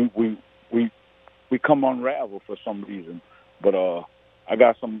it. We come unravel for some reason. But I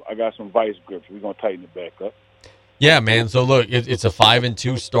got some vice grips. We're going to tighten it back up. Yeah, man. So, look, it's a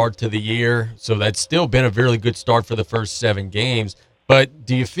 5-2 start to the year. So that's still been a really good start for the first 7 games. But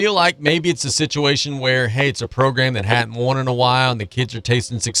do you feel like maybe it's a situation where, hey, it's a program that hadn't won in a while and the kids are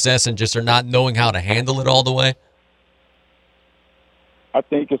tasting success and just are not knowing how to handle it all the way? I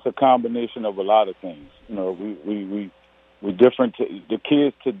think it's a combination of a lot of things. We're different. The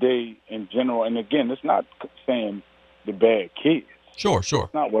kids today in general, and again, it's not saying the bad kids. Sure.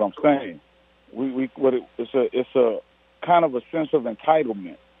 That's not what I'm saying. It's kind of a sense of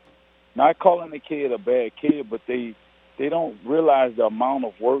entitlement. Not calling the kid a bad kid, but they don't realize the amount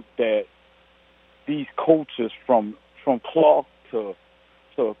of work that these coaches from Clark to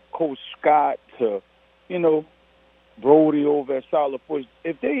Coach Scott to, Brody over at Central Lafourche,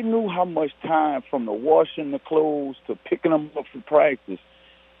 if they knew how much time from the washing the clothes to picking them up for practice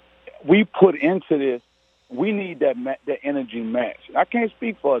we put into this, we need that energy match. I can't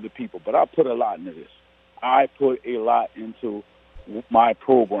speak for other people, but I put a lot into this. I put a lot into my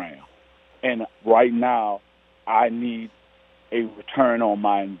program. And right now, I need a return on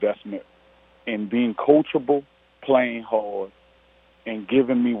my investment in being coachable, playing hard, and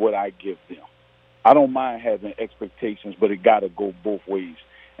giving me what I give them. I don't mind having expectations, but it got to go both ways.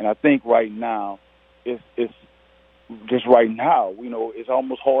 And I think right now, it's just right now, it's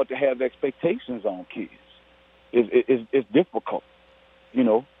almost hard to have expectations on kids. It's difficult,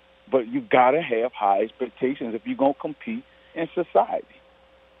 but you got to have high expectations if you're going to compete in society.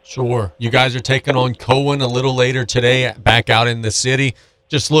 Sure. You guys are taking on Cohen a little later today, back out in the city.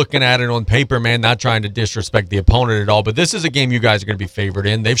 Just looking at it on paper, man, not trying to disrespect the opponent at all, but this is a game you guys are going to be favored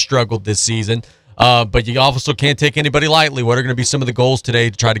in. They've struggled this season, but you also can't take anybody lightly. What are going to be some of the goals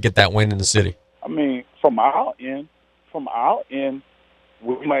today to try to get that win in the city? I mean, from our end,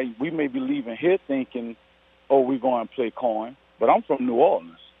 we may be leaving here thinking, oh, we're going to play Cohen, but I'm from New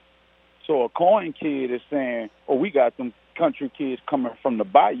Orleans. So a Cohen kid is saying, oh, we got them country kids coming from the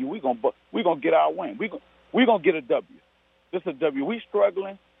bayou. We're gonna get our win. We're gonna get a W. This is a W. We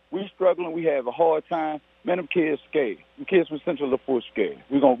struggling. We have a hard time. Man, them kids scared. The kids from Central Lafourche scared.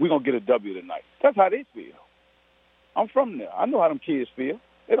 We're gonna get a W tonight. That's how they feel. I'm from there. I know how them kids feel.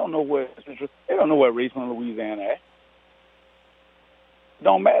 They don't know where Raceland, Louisiana at. It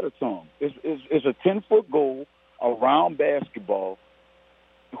don't matter to them. It's a 10-foot goal around basketball.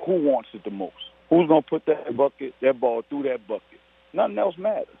 Who wants it the most? Who's going to put that ball through that bucket? Nothing else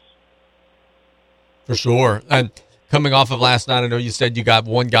matters. For sure. And coming off of last night, I know you said you got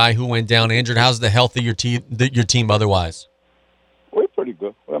one guy who went down injured. How's the health of your team otherwise? We're pretty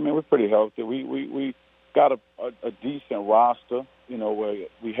good. I mean, we're pretty healthy. We got a decent roster, where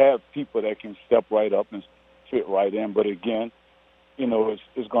we have people that can step right up and fit right in. But again,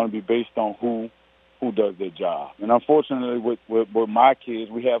 it's going to be based on who does their job. And unfortunately, with my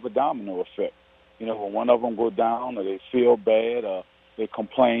kids, we have a domino effect. When one of them go down or they feel bad or they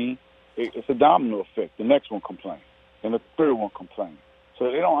complain, it's a domino effect. The next one complains, and the third one complains.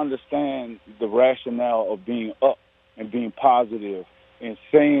 So they don't understand the rationale of being up and being positive and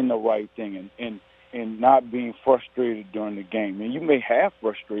saying the right thing and not being frustrated during the game. And you may have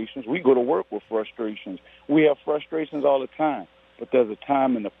frustrations. We go to work with frustrations. We have frustrations all the time, but there's a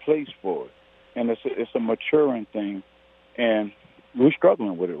time and a place for it. And it's a maturing thing, and we're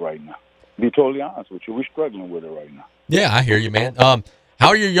struggling with it right now. To be totally honest with you, we're struggling with it right now. Yeah, I hear you, man. How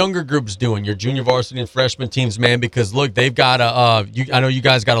are your younger groups doing, your junior varsity and freshman teams, man? Because, look, they've got I know you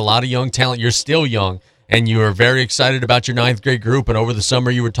guys got a lot of young talent. You're still young, and you are very excited about your ninth grade group. And over the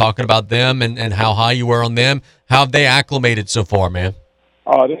summer, you were talking about them and how high you were on them. How have they acclimated so far, man?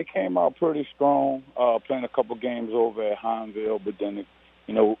 They came out pretty strong, playing a couple games over at Hineville, but then,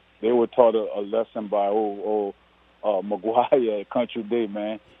 they were taught a lesson by McGuire at Country Day,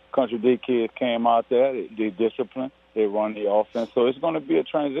 man. Country Day kids came out there. They disciplined. They run the offense. So it's going to be a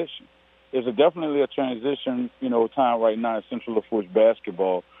transition. It's definitely a transition, time right now in Central Lafourche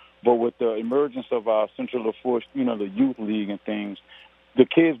basketball. But with the emergence of our Central Lafourche, the youth league and things, the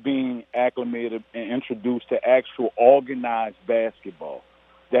kids being acclimated and introduced to actual organized basketball,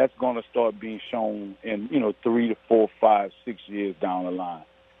 that's going to start being shown in, 3 to 4, 5, 6 years down the line.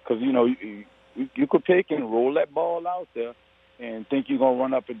 Because, you could take and roll that ball out there and think you're going to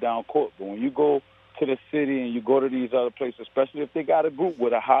run up and down court. But when you go to the city and you go to these other places, especially if they got a group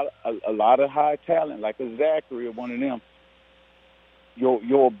with a lot of high talent, like a Zachary or one of them,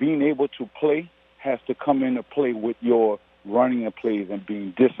 your being able to play has to come into play with your running the plays and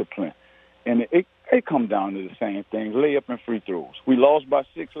being disciplined. And it come down to the same thing, layup and free throws. We lost by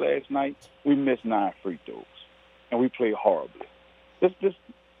 6 last night. We missed 9 free throws, and we played horribly.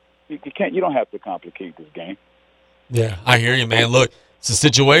 You don't have to complicate this game. Yeah, I hear you, man. Look, it's a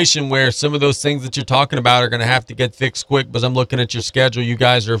situation where some of those things that you're talking about are going to have to get fixed quick. Because I'm looking at your schedule. You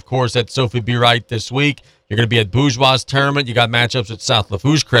guys are, of course, at Sophie B. Wright this week. You're going to be at Bourgeois tournament. You got matchups at South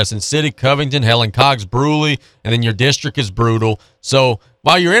Lafourche, Crescent City, Covington, Helen Cox, Bruley, and then your district is brutal. So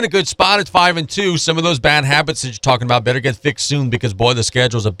while you're in a good spot at 5-2, some of those bad habits that you're talking about better get fixed soon because, boy, the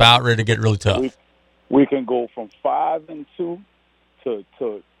schedule's about ready to get really tough. We can go from 5-2 to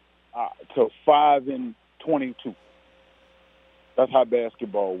 5-22. That's how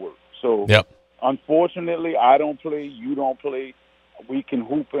basketball works. So yep. Unfortunately, I don't play. You don't play. We can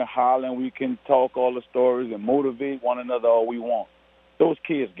hoop and holler, and we can talk all the stories and motivate one another all we want. Those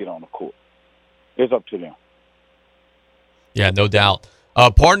kids get on the court. It's up to them. Yeah, no doubt.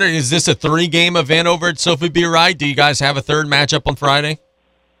 Partner, is this a 3-game event over at Sophie B. Wright? Do you guys have a third matchup on Friday?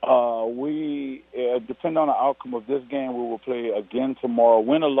 We depending on the outcome of this game, we will play again tomorrow.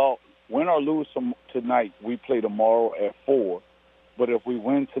 Win or lose tonight, we play tomorrow at 4. But if we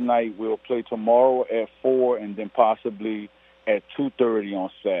win tonight, we'll play tomorrow at 4 and then possibly at 2:30 on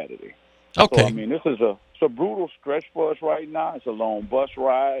Saturday. Okay. So, I mean, this is it's a brutal stretch for us right now. It's a long bus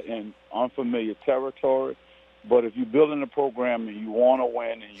ride in unfamiliar territory. But if you're building a program and you want to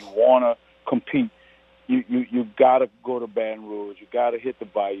win and you want to compete, you got to go to Baton Rouge. You got to hit the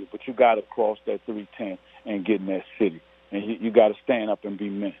Bayou, but you got to cross that 310 and get in that city. And you got to stand up and be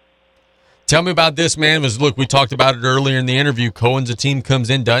men. Tell me about this, man. Look, we talked about it earlier in the interview. Cohen's a team comes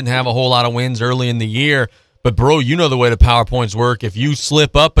in, doesn't have a whole lot of wins early in the year. But, bro, you know the way the PowerPoints work. If you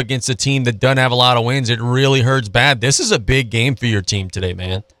slip up against a team that doesn't have a lot of wins, it really hurts bad. This is a big game for your team today,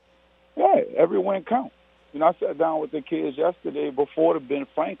 man. Yeah, every win counts. You know, I sat down with the kids yesterday before the Ben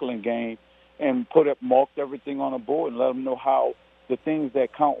Franklin game and marked everything on the board and let them know how the things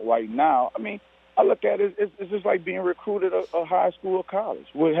that count right now. I mean, I look at it, it's just like being recruited at a high school or college.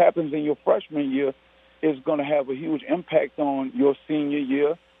 What happens in your freshman year is going to have a huge impact on your senior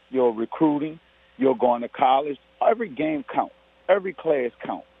year, your recruiting, your going to college. Every game counts. Every class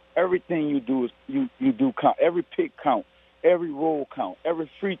counts. Everything you do is you do count. Every pick count. Every roll count.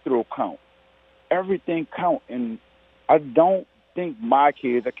 Every free throw count. Everything count. And I don't think my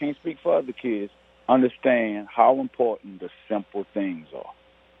kids, I can't speak for other kids, understand how important the simple things are.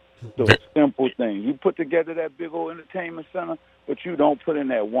 The simple things. You put together that big old entertainment center, but you don't put in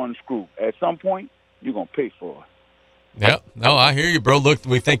that one screw. At some point, you're going to pay for it. Yep. No, I hear you, bro. Look,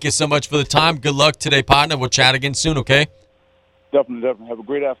 we thank you so much for the time. Good luck today, partner. We'll chat again soon, okay? Definitely. Have a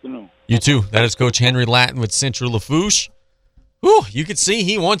great afternoon. You too. That is Coach Henry Latten with Central Lafourche. Whew, you can see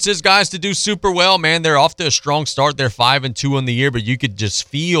he wants his guys to do super well, man. They're off to a strong start. They're 5-2 on the year, but you could just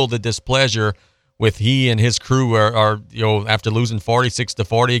feel the displeasure with he and his crew are after losing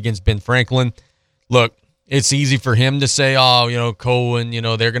 46-40 against Ben Franklin. Look, it's easy for him to say, Cohen,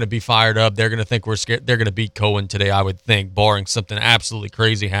 they're going to be fired up. They're going to think we're scared. They're going to beat Cohen today, I would think, barring something absolutely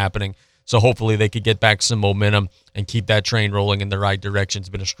crazy happening. So hopefully they could get back some momentum and keep that train rolling in the right direction. It's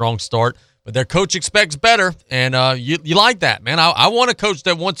been a strong start, but their coach expects better, and you like that, man. I want a coach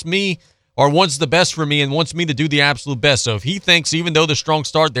that wants me or wants the best for me and wants me to do the absolute best. So if he thinks even though the strong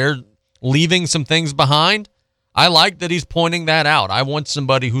start, they're leaving some things behind, I like that he's pointing that out. I want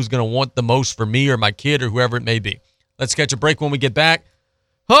somebody who's going to want the most for me or my kid or whoever it may be. Let's catch a break when we get back.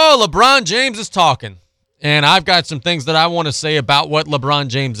 Oh, LeBron James is talking, and I've got some things that I want to say about what LeBron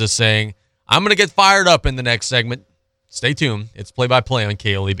James is saying. I'm going to get fired up in the next segment. Stay tuned. It's play-by-play on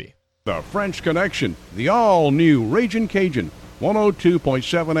KLEB. The French Connection, the all-new Ragin' Cajun,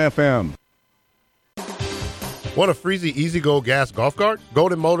 102.7 FM. Want a Freezy E-Z-GO gas golf cart?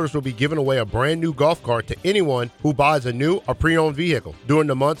 Golden Motors will be giving away a brand new golf cart to anyone who buys a new or pre-owned vehicle during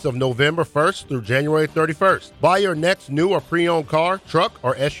the months of November 1st through January 31st. Buy your next new or pre-owned car, truck,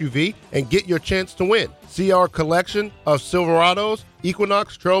 or SUV and get your chance to win. See our collection of Silverados,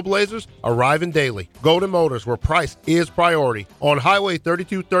 Equinox, Trailblazers arriving daily. Golden Motors, where price is priority. On Highway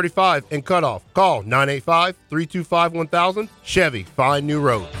 3235 and Cutoff. Call 985-325-1000. Chevy, find new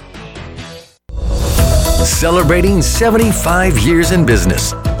roads. Celebrating 75 years in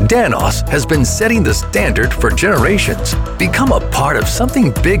business, Danos has been setting the standard for generations. Become a part of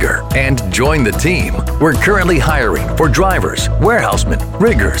something bigger and join the team. We're currently hiring for drivers, warehousemen,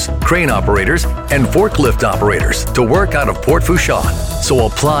 riggers, crane operators, and forklift operators to work out of Port Fourchon. So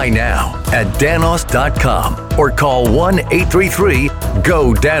apply now at danos.com or call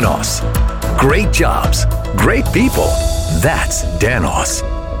 1-833-GO-DANOS. Great jobs, great people. That's Danos.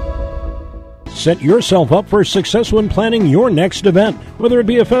 Set yourself up for success when planning your next event. Whether it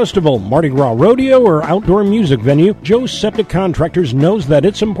be a festival, Mardi Gras rodeo, or outdoor music venue, Joe's Septic Contractors knows that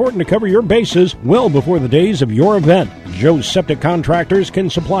it's important to cover your bases well before the days of your event. Joe's Septic Contractors can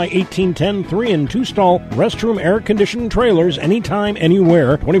supply 1810 3- and 2-stall restroom air-conditioned trailers anytime,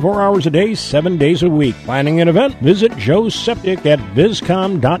 anywhere, 24 hours a day, 7 days a week. Planning an event? Visit Joe's Septic at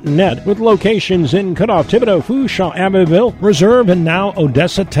viscom.net with locations in Cutoff, Thibodaux, Fourchon, Abbeville, Reserve, and now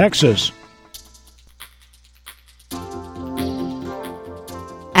Odessa, Texas.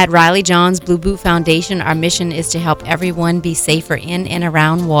 At Riley John's Blue Boot Foundation, our mission is to help everyone be safer in and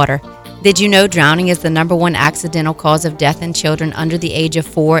around water. Did you know drowning is the number one accidental cause of death in children under the age of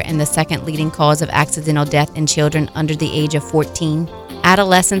 4 and the second leading cause of accidental death in children under the age of 14?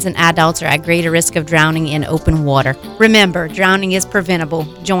 Adolescents and adults are at greater risk of drowning in open water. Remember, drowning is preventable.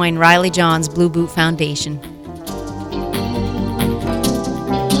 Join Riley John's Blue Boot Foundation.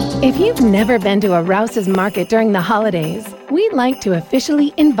 If you've never been to a Rouse's Market during the holidays, we'd like to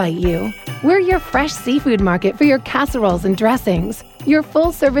officially invite you. We're your fresh seafood market for your casseroles and dressings, your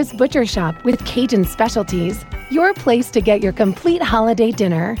full-service butcher shop with Cajun specialties, your place to get your complete holiday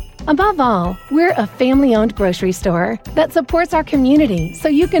dinner. Above all, we're a family-owned grocery store that supports our community so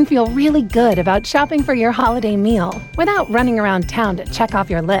you can feel really good about shopping for your holiday meal without running around town to check off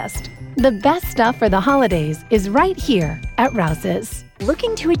your list. The best stuff for the holidays is right here at Rouse's.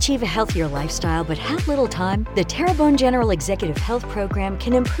 Looking to achieve a healthier lifestyle but have little time? The Terrebonne General Executive Health Program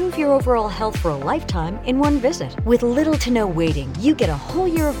can improve your overall health for a lifetime in one visit. With little to no waiting, you get a whole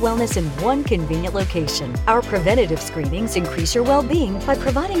year of wellness in one convenient location. Our preventative screenings increase your well-being by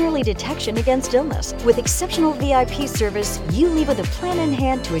providing early detection against illness. With exceptional VIP service, you leave with a plan in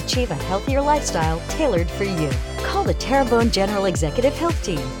hand to achieve a healthier lifestyle tailored for you. Call the Terrebonne General Executive Health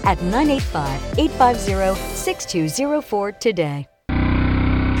Team at 985-850-6204 today.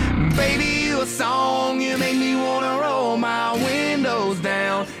 Baby, you a song, you make me wanna roll my windows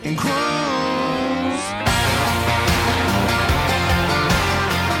down and cruise.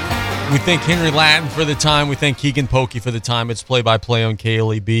 We thank Henry Latten for the time. We thank Keagan Polkey for the time. It's play-by-play on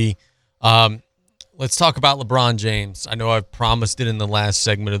KLEB. Let's talk about LeBron James. I know I've promised it in the last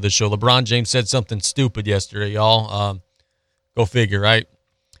segment of the show. LeBron James said something stupid yesterday, y'all. Go figure, right?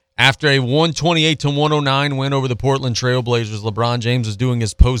 After a 128-109 win over the Portland Trail Blazers, LeBron James was doing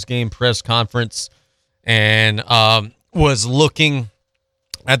his post-game press conference and was looking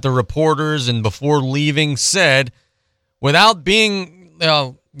at the reporters, and before leaving said, without being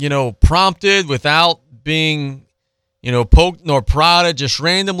prompted, without being poked nor prodded, just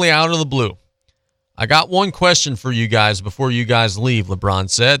randomly out of the blue, I got one question for you guys before you guys leave, LeBron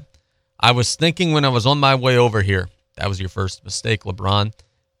said. I was thinking when I was on my way over here. That was your first mistake, LeBron.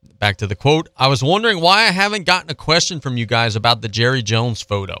 Back to the quote. I was wondering why I haven't gotten a question from you guys about the Jerry Jones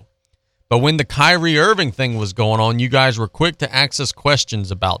photo. But when the Kyrie Irving thing was going on, you guys were quick to ask us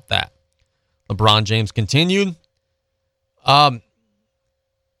questions about that. LeBron James continued. But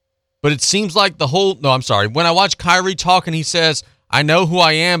it seems like when I watch Kyrie talk and he says, I know who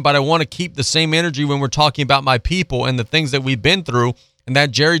I am, but I want to keep the same energy when we're talking about my people and the things that we've been through. And that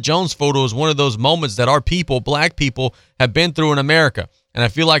Jerry Jones photo is one of those moments that our people, black people, have been through in America. And I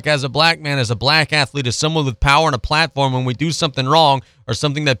feel like as a black man, as a black athlete, as someone with power and a platform, when we do something wrong or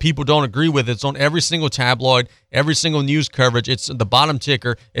something that people don't agree with, it's on every single tabloid, every single news coverage. It's the bottom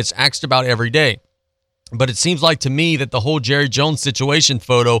ticker. It's asked about every day. But it seems like to me that the whole Jerry Jones situation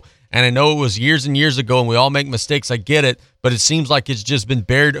photo, and I know it was years and years ago and we all make mistakes, I get it, but it seems like it's just been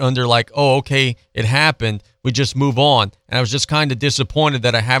buried under like, oh, okay, it happened. We just move on. And I was just kind of disappointed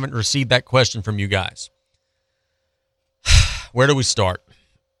that I haven't received that question from you guys. Where do we start?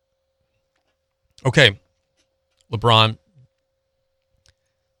 Okay, LeBron.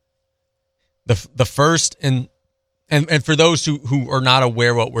 The first, and for those who are not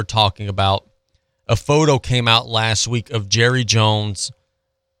aware what we're talking about, a photo came out last week of Jerry Jones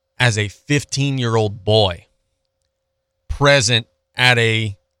as a 15-year-old boy present at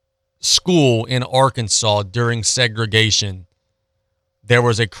a school in Arkansas during segregation. There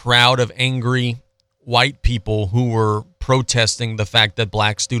was a crowd of angry white people who were protesting the fact that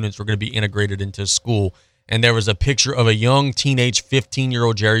black students were going to be integrated into school. And there was a picture of a young teenage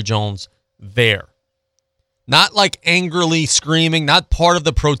 15-year-old Jerry Jones there. Not like angrily screaming, not part of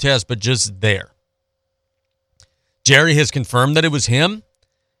the protest, but just there. Jerry has confirmed that it was him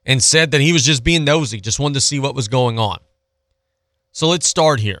and said that he was just being nosy, just wanted to see what was going on. So let's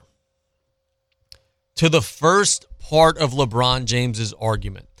start here. To the first part of LeBron James's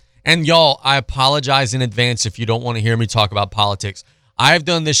argument. And y'all, I apologize in advance if you don't want to hear me talk about politics. I've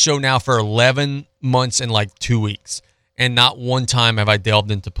done this show now for 11 months and like 2 weeks, and not one time have I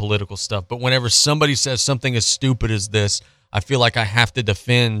delved into political stuff. But whenever somebody says something as stupid as this, I feel like I have to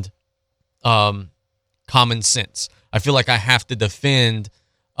defend common sense. I feel like I have to defend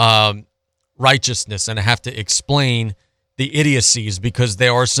righteousness, and I have to explain the idiocies, because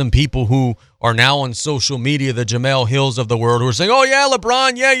there are some people who are now on social media, the Jamel Hills of the world, who are saying, oh yeah,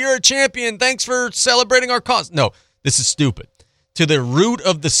 LeBron, yeah, you're a champion. Thanks for celebrating our cause. No, this is stupid. To the root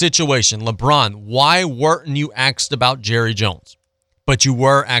of the situation, LeBron, why weren't you asked about Jerry Jones, but you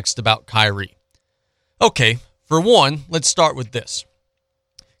were asked about Kyrie? Okay, for one, let's start with this.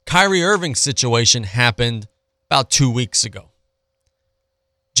 Kyrie Irving's situation happened about 2 weeks ago.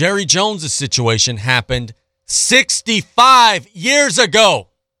 Jerry Jones' situation happened 65 years ago.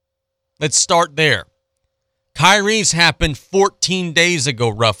 Let's start there. Kyrie's happened 14 days ago,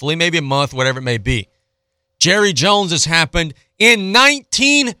 roughly, maybe a month, whatever it may be. Jerry Jones has happened in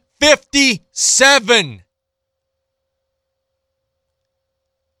 1957.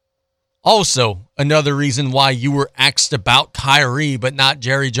 Also, another reason why you were asked about Kyrie but not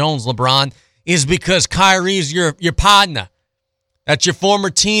Jerry Jones, LeBron, is because Kyrie's your partner. That's your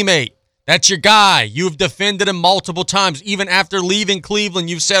former teammate. That's your guy. You've defended him multiple times. Even after leaving Cleveland,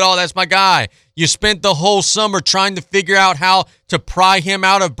 you've said, oh, that's my guy. You spent the whole summer trying to figure out how to pry him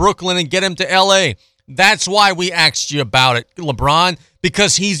out of Brooklyn and get him to L.A. That's why we asked you about it, LeBron,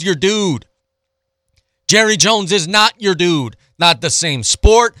 because he's your dude. Jerry Jones is not your dude. Not the same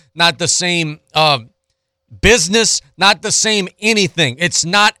sport, not the same business, not the same anything. It's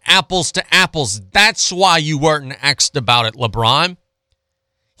not apples to apples. That's why you weren't asked about it, LeBron.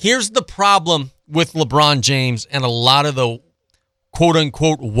 Here's the problem with LeBron James and a lot of the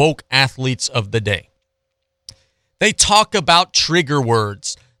quote-unquote woke athletes of the day. They talk about trigger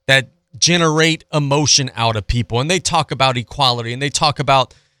words that generate emotion out of people, and they talk about equality, and they talk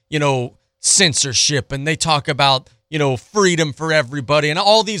about, censorship, and they talk about, freedom for everybody, and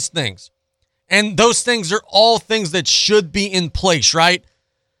all these things. And those things are all things that should be in place, right?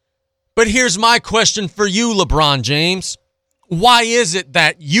 But here's my question for you, LeBron James. Why is it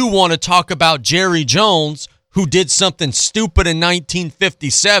that you want to talk about Jerry Jones, who did something stupid in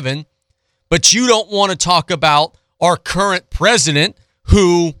 1957, but you don't want to talk about our current president,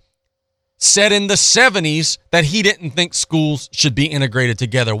 who said in the 70s that he didn't think schools should be integrated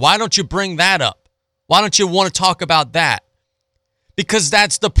together? Why don't you bring that up? Why don't you want to talk about that? Because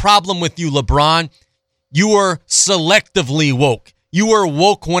that's the problem with you, LeBron. You are selectively woke. You are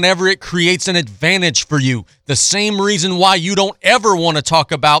woke whenever it creates an advantage for you. The same reason why you don't ever want to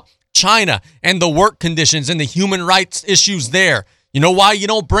talk about China and the work conditions and the human rights issues there. You know why you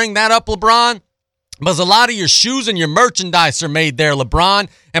don't bring that up, LeBron? Because a lot of your shoes and your merchandise are made there, LeBron.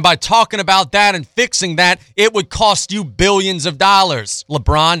 And by talking about that and fixing that, it would cost you billions of dollars,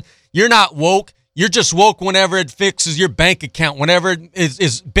 LeBron. You're not woke. You're just woke whenever it fixes your bank account, whenever it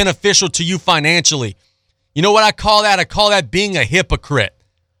is beneficial to you financially. You know what I call that? I call that being a hypocrite.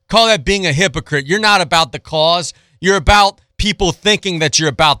 Call that being a hypocrite. You're not about the cause. You're about people thinking that you're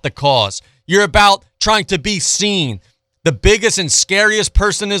about the cause. You're about trying to be seen. The biggest and scariest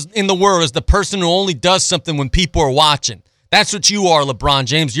person in the world is the person who only does something when people are watching. That's what you are, LeBron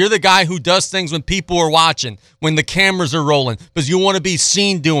James. You're the guy who does things when people are watching, when the cameras are rolling, because you want to be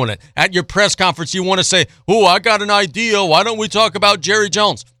seen doing it. At your press conference, you want to say, oh, I got an idea. Why don't we talk about Jerry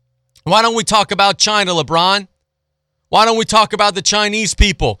Jones? Why don't we talk about China, LeBron? Why don't we talk about the Chinese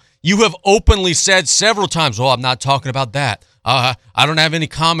people? You have openly said several times, oh, I'm not talking about that. I don't have any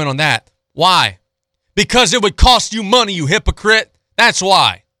comment on that. Why? Because it would cost you money, you hypocrite. That's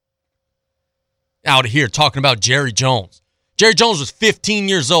why. Out of here talking about Jerry Jones. Jerry Jones was 15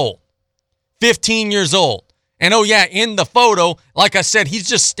 years old. 15 years old. And oh yeah, in the photo, like I said, he's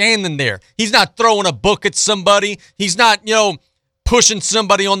just standing there. He's not throwing a book at somebody. He's not, pushing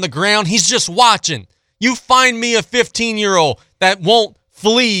somebody on the ground. He's just watching. You find me a 15-year-old that won't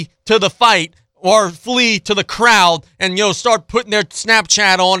flee to the fight or flee to the crowd and, start putting their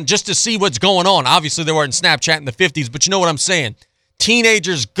Snapchat on just to see what's going on. Obviously, they weren't Snapchat in the 50s, but you know what I'm saying.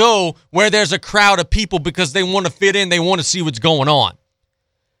 Teenagers go where there's a crowd of people because they want to fit in. They want to see what's going on.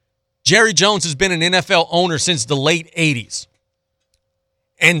 Jerry Jones has been an NFL owner since the late 80s.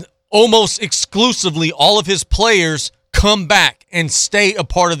 And almost exclusively, all of his players come back and stay a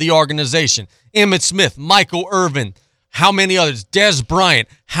part of the organization. Emmitt Smith, Michael Irvin, how many others? Des Bryant,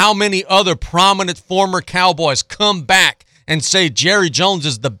 how many other prominent former Cowboys come back and say Jerry Jones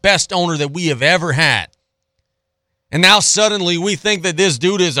is the best owner that we have ever had? And now suddenly we think that this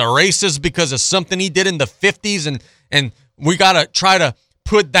dude is a racist because of something he did in the 50s, and we got to try to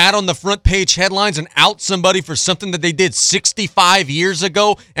put that on the front page headlines and out somebody for something that they did 65 years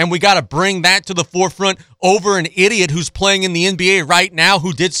ago, and we got to bring that to the forefront over an idiot who's playing in the NBA right now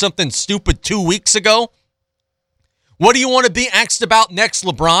who did something stupid 2 weeks ago? What do you want to be asked about next,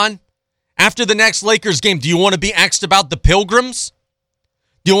 LeBron? After the next Lakers game, do you want to be asked about the Pilgrims?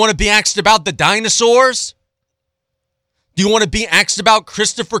 Do you want to be asked about the dinosaurs? Do you want to be asked about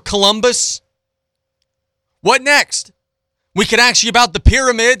Christopher Columbus? What next? We could ask you about the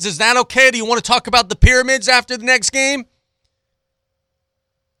pyramids. Is that okay? Do you want to talk about the pyramids after the next game?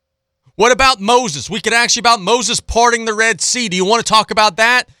 What about Moses? We could ask you about Moses parting the Red Sea. Do you want to talk about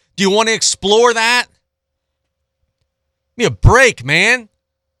that? Do you want to explore that? Give me a break, man.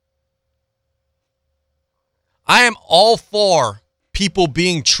 I am all for people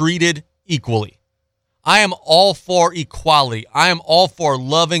being treated equally. I am all for equality. I am all for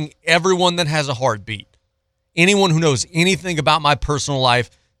loving everyone that has a heartbeat. Anyone who knows anything about my personal life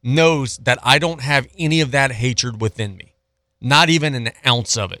knows that I don't have any of that hatred within me. Not even an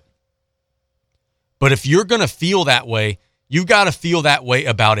ounce of it. But if you're going to feel that way, you got to feel that way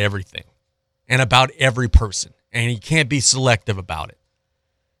about everything and about every person. And you can't be selective about it.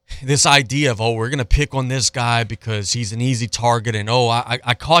 This idea of, we're going to pick on this guy because he's an easy target, and,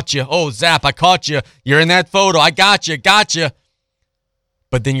 I caught you. Oh, Zap, I caught you. You're in that photo. I got you.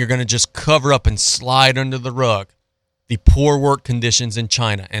 But then you're going to just cover up and slide under the rug the poor work conditions in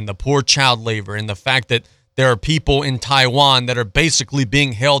China and the poor child labor and the fact that there are people in Taiwan that are basically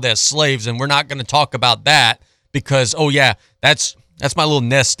being held as slaves, and we're not going to talk about that because, that's my little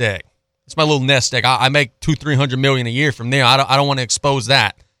nest egg. It's my little nest egg. I make $200-300 million a year from there. I don't want to expose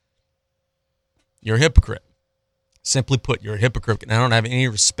that. You're a hypocrite. Simply put, you're a hypocrite. And I don't have any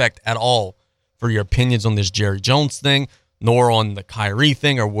respect at all for your opinions on this Jerry Jones thing, nor on the Kyrie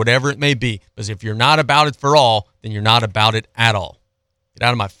thing or whatever it may be. Because if you're not about it for all, then you're not about it at all. Get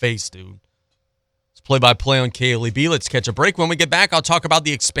out of my face, dude. It's play-by-play on KLEB. Let's catch a break. When we get back, I'll talk about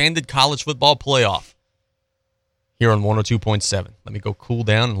the expanded college football playoff here on 102.7. Let me go cool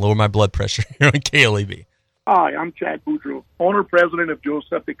down and lower my blood pressure here on KLEB. Hi, I'm Chad Boudreaux, owner-president of Joe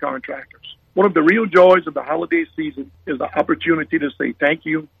Septic Contractors. One of the real joys of the holiday season is the opportunity to say thank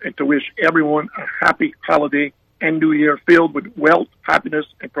you and to wish everyone a happy holiday and new year filled with wealth, happiness,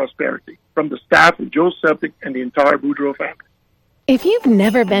 and prosperity from the staff of Joe Septic and the entire Boudreaux family. If you've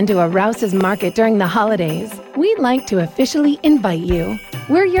never been to a Rouse's Market during the holidays, we'd like to officially invite you.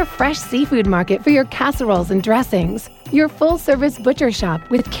 We're your fresh seafood market for your casseroles and dressings, your full-service butcher shop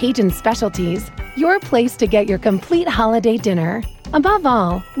with Cajun specialties, your place to get your complete holiday dinner. Above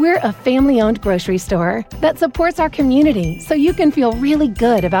all, we're a family-owned grocery store that supports our community so you can feel really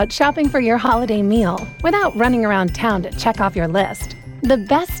good about shopping for your holiday meal without running around town to check off your list. The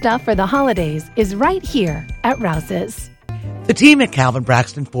best stuff for the holidays is right here at Rouse's. The team at Calvin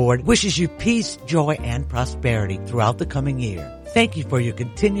Braxton Ford wishes you peace, joy, and prosperity throughout the coming year. Thank you for your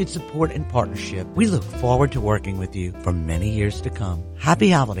continued support and partnership. We look forward to working with you for many years to come. Happy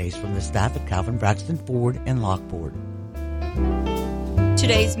holidays from the staff at Calvin Braxton Ford in Lockport.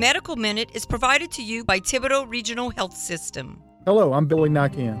 Today's Medical Minute is provided to you by Thibodeau Regional Health System. Hello, I'm Billy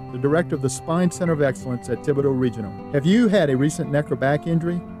Nakian, the Director of the Spine Center of Excellence at Thibodeau Regional. Have you had a recent neck or back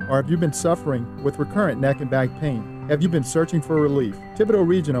injury? Or have you been suffering with recurrent neck and back pain? Have you been searching for relief? Thibodeau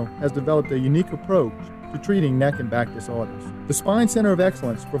Regional has developed a unique approach to treating neck and back disorders. The Spine Center of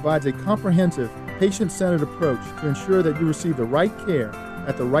Excellence provides a comprehensive, patient-centered approach to ensure that you receive the right care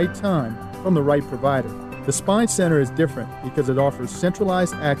at the right time from the right provider. The Spine Center is different because it offers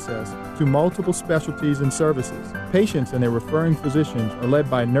centralized access to multiple specialties and services. Patients and their referring physicians are led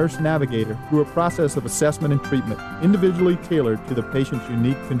by a nurse navigator through a process of assessment and treatment, individually tailored to the patient's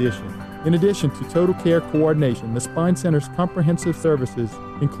unique condition. In addition to total care coordination, the Spine Center's comprehensive services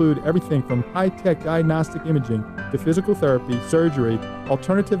include everything from high-tech diagnostic imaging to physical therapy, surgery,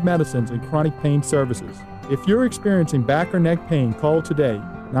 alternative medicines, and chronic pain services. If you're experiencing back or neck pain, call today,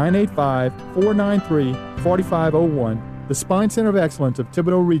 985-493-4501. The Spine Center of Excellence of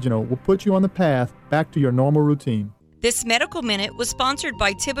Thibodeau Regional will put you on the path back to your normal routine. This Medical Minute was sponsored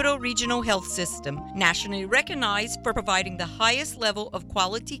by Thibodeau Regional Health System, nationally recognized for providing the highest level of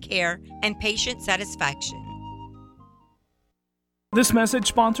quality care and patient satisfaction. This message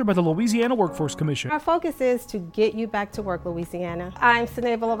sponsored by the Louisiana Workforce Commission. Our focus is to get you back to work, Louisiana. I'm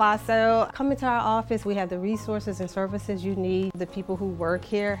Sinead Villavaso. Come into our office. We have the resources and services you need. The people who work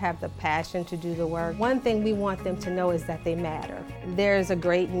here have the passion to do the work. One thing we want them to know is that they matter. There's a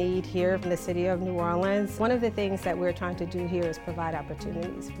great need here in the city of New Orleans. One of the things that we're trying to do here is provide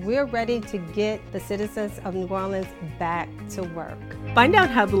opportunities. We're ready to get the citizens of New Orleans back to work. Find out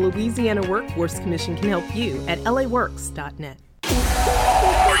how the Louisiana Workforce Commission can help you at laworks.net.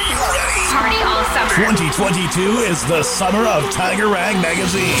 Are you ready? Party all summer. 2022 is the summer of Tiger Rag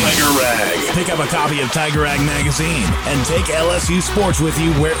Magazine. Tiger Rag. Pick up a copy of Tiger Rag Magazine and take LSU sports with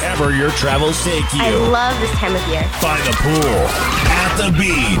you wherever your travels take you. I love this time of year. By the pool, at the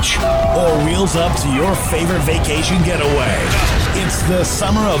beach, or wheels up to your favorite vacation getaway. It's the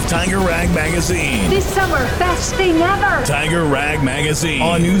summer of Tiger Rag Magazine. This summer, best thing ever. Tiger Rag Magazine.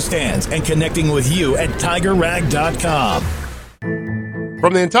 On newsstands and connecting with you at tigerrag.com.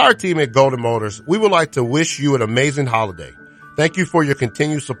 From the entire team at Golden Motors, we would like to wish you an amazing holiday. Thank you for your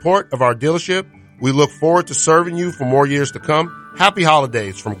continued support of our dealership. We look forward to serving you for more years to come. Happy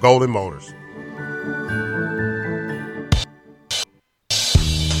holidays from Golden Motors.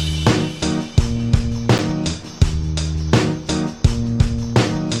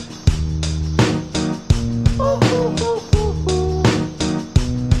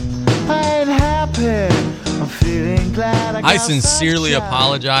 I sincerely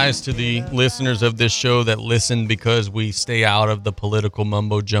apologize to the listeners of this show that listen because we stay out of the political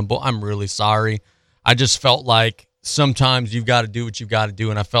mumbo jumbo. I'm really sorry. I just felt like sometimes you've got to do what you've got to do,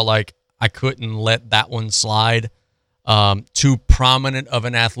 and I felt like I couldn't let that one slide. Too prominent of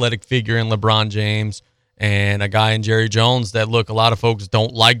an athletic figure in LeBron James and a guy in Jerry Jones that, look, a lot of folks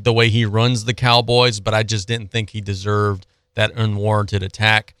don't like the way he runs the Cowboys, but I just didn't think he deserved that unwarranted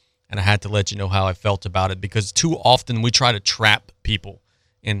attack. And I had to let you know how I felt about it because too often we try to trap people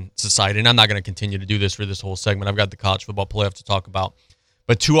in society. And I'm not going to continue to do this for this whole segment. I've got the college football playoff to talk about.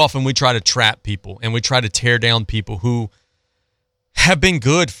 But too often we try to trap people and we try to tear down people who have been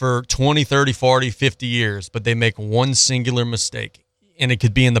good for 20, 30, 40, 50 years, but they make one singular mistake. And it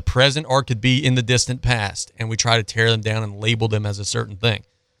could be in the present or it could be in the distant past. And we try to tear them down and label them as a certain thing.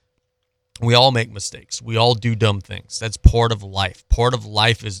 We all make mistakes. We all do dumb things. That's part of life. Part of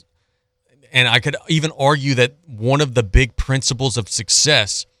life is... And I could even argue that one of the big principles of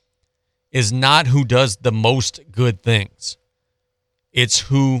success is not who does the most good things. It's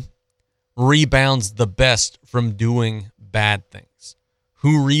who rebounds the best from doing bad things.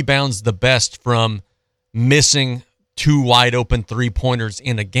 Who rebounds the best from missing 2 wide open 3-pointers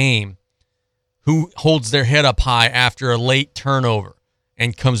in a game. Who holds their head up high after a late turnover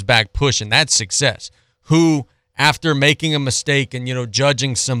and comes back pushing. That's success. Who, after making a mistake and,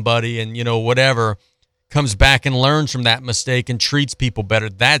 judging somebody and, whatever, comes back and learns from that mistake and treats people better.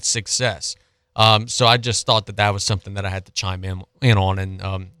 That's success. So I just thought that was something that I had to chime in on.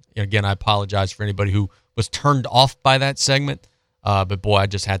 And, again, I apologize for anybody who was turned off by that segment. But, boy, I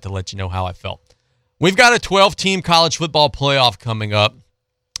just had to let you know how I felt. We've got a 12-team college football playoff coming up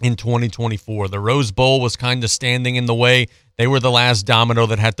in 2024. The Rose Bowl was kind of standing in the way. They were the last domino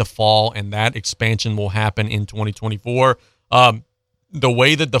that had to fall, and that expansion will happen in 2024. The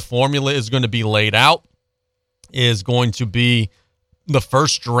way that the formula is going to be laid out is going to be the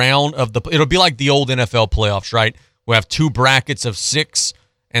first round of it'll be like the old NFL playoffs, right? We'll have 2 brackets of 6,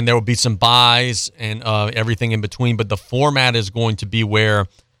 and there will be some byes and everything in between. But the format is going to be where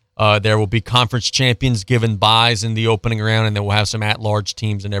there will be conference champions given byes in the opening round, and then we'll have some at-large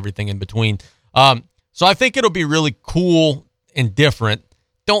teams and everything in between. So I think it'll be really cool and different.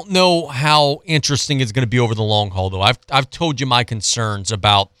 Don't know how interesting it's going to be over the long haul, though. I've told you my concerns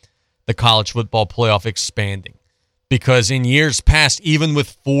about the college football playoff expanding because in years past, even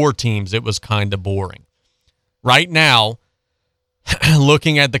with 4 teams, it was kind of boring. Right now,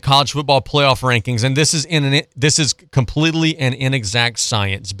 looking at the college football playoff rankings, and this is completely an inexact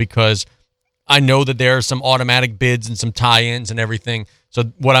science because I know that there are some automatic bids and some tie-ins and everything. So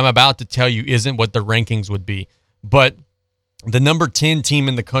what I'm about to tell you isn't what the rankings would be. But the number 10 team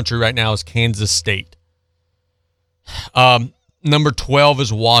in the country right now is Kansas State. Number 12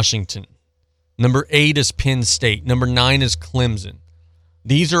 is Washington. Number 8 is Penn State. Number 9 is Clemson.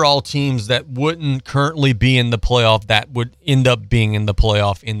 These are all teams that wouldn't currently be in the playoff that would end up being in the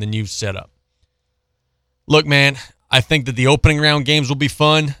playoff in the new setup. Look, man, I think that the opening round games will be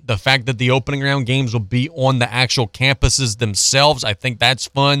fun. The fact that the opening round games will be on the actual campuses themselves, I think that's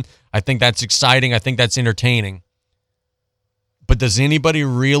fun. I think that's exciting. I think that's entertaining. But does anybody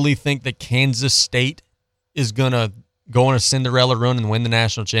really think that Kansas State is going to go on a Cinderella run and win the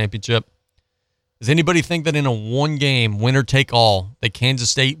national championship? Does anybody think that in a one-game winner-take-all that Kansas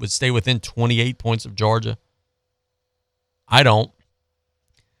State would stay within 28 points of Georgia? I don't.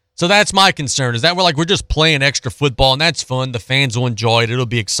 So that's my concern, is that we're just playing extra football, and that's fun. The fans will enjoy it. It'll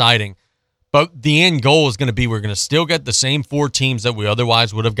be exciting. But the end goal is going to be we're going to still get the same 4 teams that we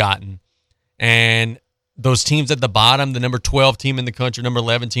otherwise would have gotten. And those teams at the bottom, the number 12 team in the country, number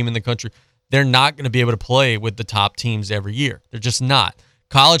 11 team in the country, they're not going to be able to play with the top teams every year. They're just not.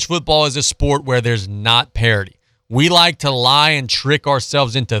 College football is a sport where there's not parity. We like to lie and trick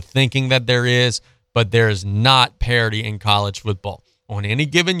ourselves into thinking that there is, but there is not parity in college football. On any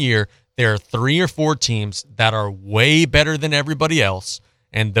given year, there are 3 or 4 teams that are way better than everybody else,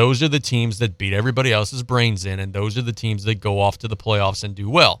 and those are the teams that beat everybody else's brains in, and those are the teams that go off to the playoffs and do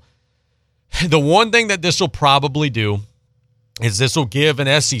well. The one thing that this will probably do is this will give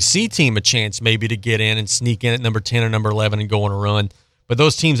an SEC team a chance maybe to get in and sneak in at number 10 or number 11 and go on a run. But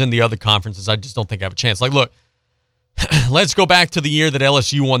those teams in the other conferences, I just don't think have a chance. Like, look, let's go back to the year that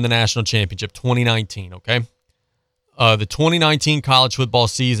LSU won the national championship, 2019, okay? The 2019 college football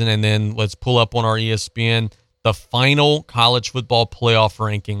season, and then let's pull up on our ESPN the final college football playoff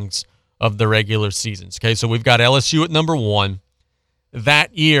rankings of the regular seasons, okay? So we've got LSU at number 1.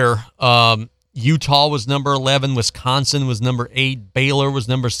 That year, Utah was number 11, Wisconsin was number 8, Baylor was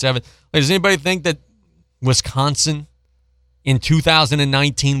number 7. Does anybody think that Wisconsin, in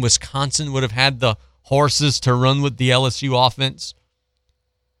 2019, Wisconsin would have had the horses to run with the LSU offense?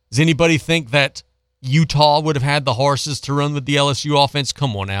 Does anybody think that Utah would have had the horses to run with the LSU offense?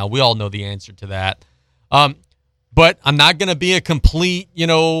 Come on now. We all know the answer to that. But I'm not going to be a complete,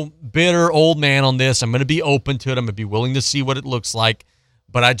 bitter old man on this. I'm going to be open to it. I'm going to be willing to see what it looks like.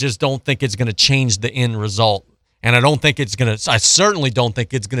 But I just don't think it's going to change the end result. And I certainly don't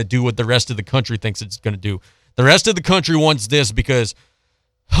think it's going to do what the rest of the country thinks it's going to do. The rest of the country wants this because,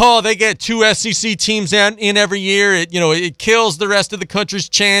 they get 2 SEC teams in every year. It kills the rest of the country's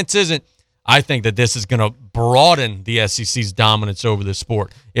chances. And I think that this is going to broaden the SEC's dominance over the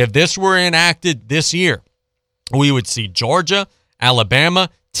sport. If this were enacted this year, we would see Georgia, Alabama,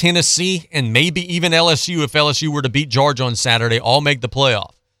 Tennessee, and maybe even LSU, if LSU were to beat Georgia on Saturday, all make the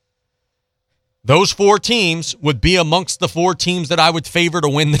playoff. Those 4 teams would be amongst the 4 teams that I would favor to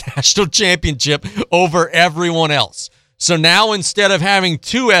win the national championship over everyone else. So now instead of having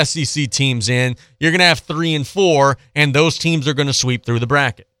 2 SEC teams in, you're going to have 3 and 4, and those teams are going to sweep through the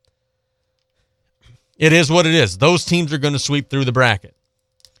bracket. It is what it is. Those teams are going to sweep through the bracket.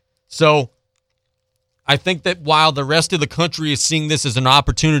 So I think that while the rest of the country is seeing this as an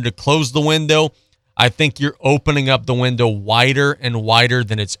opportunity to close the window, I think you're opening up the window wider and wider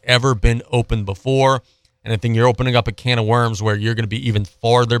than it's ever been opened before. And I think you're opening up a can of worms where you're going to be even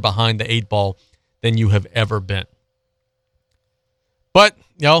farther behind the 8 ball than you have ever been. But,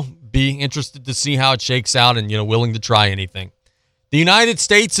 be interested to see how it shakes out and, willing to try anything. The United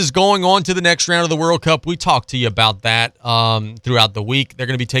States is going on to the next round of the World Cup. We talked to you about that throughout the week. They're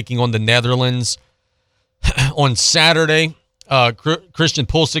going to be taking on the Netherlands on Saturday. Christian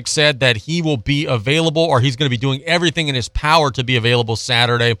Pulisic said that he will be available, or he's going to be doing everything in his power to be available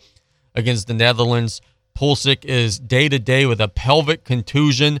Saturday against the Netherlands. Pulisic is day-to-day with a pelvic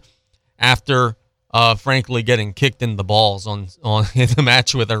contusion after, frankly, getting kicked in the balls in the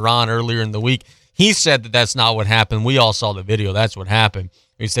match with Iran earlier in the week. He said that that's not what happened. We all saw the video. That's what happened.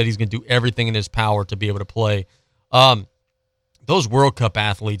 He said he's going to do everything in his power to be able to play. Those World Cup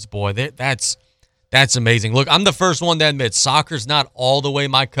athletes, boy, that's amazing. Look, I'm the first one to admit soccer's not all the way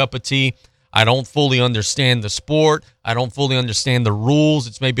my cup of tea. I don't fully understand the sport. I don't fully understand the rules.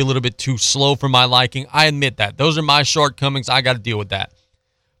 It's maybe a little bit too slow for my liking. I admit that. Those are my shortcomings. I got to deal with that.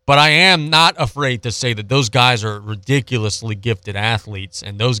 But I am not afraid to say that those guys are ridiculously gifted athletes,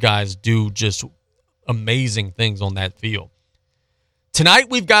 and those guys do just amazing things on that field. Tonight,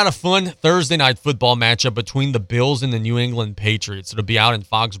 we've got a fun Thursday night football matchup between the Bills and the New England Patriots. It'll be out in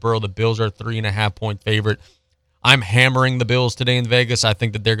Foxborough. The Bills are a 3.5-point favorite. I'm hammering the Bills today in Vegas. I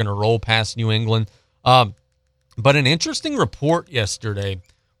think that they're going to roll past New England. But an interesting report yesterday,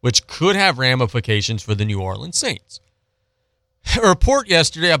 which could have ramifications for the New Orleans Saints. A report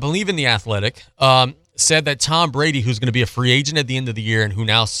yesterday, I believe in The Athletic, said that Tom Brady, who's going to be a free agent at the end of the year and who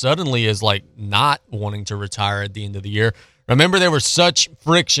now suddenly is not wanting to retire at the end of the year. Remember, there was such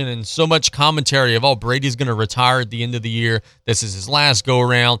friction and so much commentary of, Brady's going to retire at the end of the year. This is his last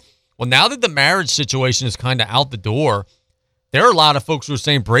go-around. Well, now that the marriage situation is kind of out the door, there are a lot of folks who are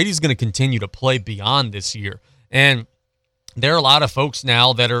saying Brady's going to continue to play beyond this year. And there are a lot of folks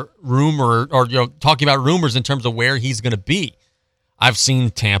now that are talking about rumors in terms of where he's going to be. I've seen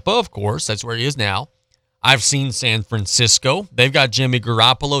Tampa, of course. That's where he is now. I've seen San Francisco. They've got Jimmy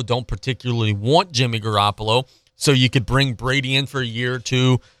Garoppolo. Don't particularly want Jimmy Garoppolo. So you could bring Brady in for a year or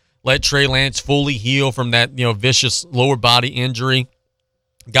two, let Trey Lance fully heal from that, vicious lower body injury.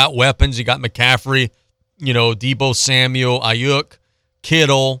 Got weapons. You got McCaffrey, Deebo Samuel, Ayuk,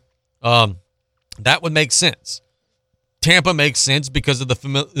 Kittle. That would make sense. Tampa makes sense because of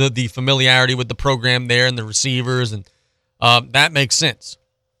the familiarity with the program there and the receivers, and that makes sense.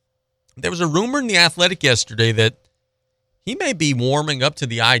 There was a rumor in The Athletic yesterday that he may be warming up to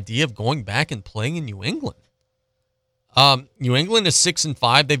the idea of going back and playing in New England. New England is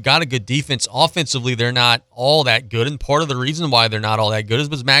 6-5. They've got a good defense. Offensively, they're not all that good, and part of the reason why they're not all that good is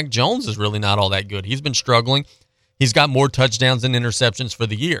because Mac Jones is really not all that good. He's been struggling. He's got more touchdowns than interceptions for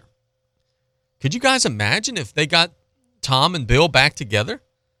the year. Could you guys imagine if they got Tom and Bill back together?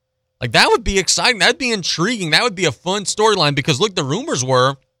 That would be exciting. That'd be intriguing. That would be a fun storyline because, look, the rumors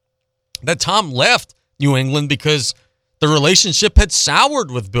were that Tom left New England because the relationship had soured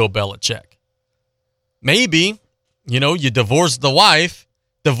with Bill Belichick. Maybe, you divorce the wife,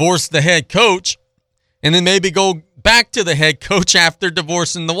 divorce the head coach, and then maybe go back to the head coach after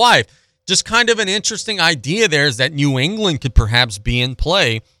divorcing the wife. Just kind of an interesting idea there is that New England could perhaps be in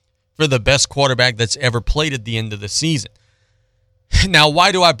play for the best quarterback that's ever played at the end of the season. Now,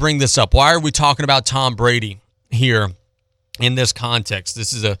 why do I bring this up? Why are we talking about Tom Brady here in this context?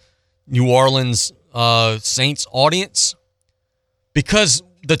 This is a New Orleans Saints audience. Because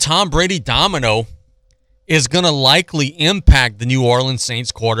the Tom Brady domino is going to likely impact the New Orleans Saints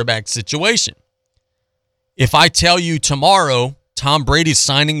quarterback situation. If I tell you tomorrow Tom Brady's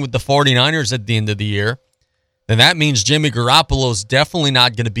signing with the 49ers at the end of the year, then that means Jimmy Garoppolo is definitely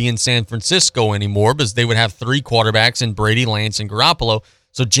not going to be in San Francisco anymore because they would have 3 quarterbacks in Brady, Lance, and Garoppolo.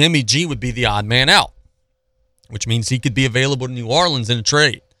 So Jimmy G would be the odd man out, which means he could be available to New Orleans in a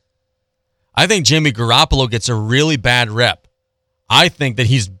trade. I think Jimmy Garoppolo gets a really bad rep. I think that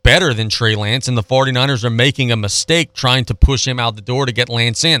he's better than Trey Lance, and the 49ers are making a mistake trying to push him out the door to get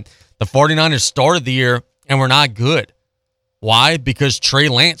Lance in. The 49ers started the year and were not good. Why? Because Trey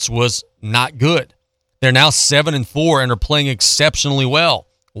Lance was not good. They're now 7-4 and are playing exceptionally well.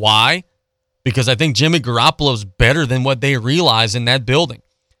 Why? Because I think Jimmy Garoppolo is better than what they realize in that building.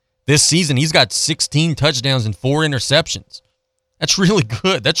 This season, he's got 16 touchdowns and 4 interceptions. That's really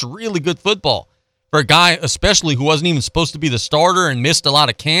good. That's really good football. For a guy, especially who wasn't even supposed to be the starter and missed a lot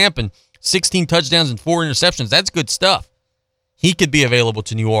of camp, and 16 touchdowns and 4 interceptions, that's good stuff. He could be available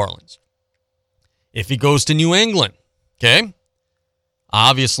to New Orleans. If he goes to New England, okay,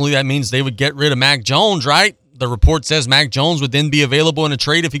 obviously that means they would get rid of Mac Jones, right? The report says Mac Jones would then be available in a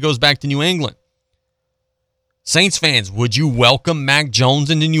trade if he goes back to New England. Saints fans, would you welcome Mac Jones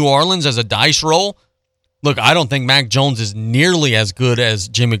into New Orleans as a dice roll? Look, I don't think Mac Jones is nearly as good as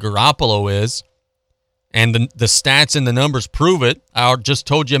Jimmy Garoppolo is. And the stats and the numbers prove it. I just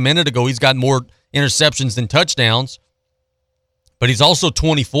told you a minute ago he's got more interceptions than touchdowns. But he's also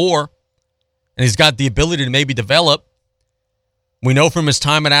 24, and he's got the ability to maybe develop. We know from his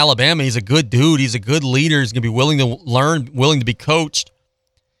time at Alabama, he's a good dude. He's a good leader. He's going to be willing to learn, willing to be coached.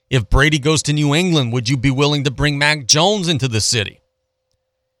 If Brady goes to New England, would you be willing to bring Mac Jones into the city?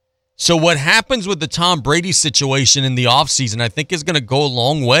 So what happens with the Tom Brady situation in the offseason, I think, is going to go a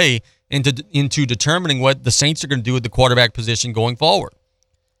long way into determining what the Saints are going to do with the quarterback position going forward.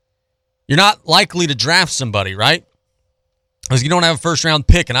 You're not likely to draft somebody, right? Because you don't have a first-round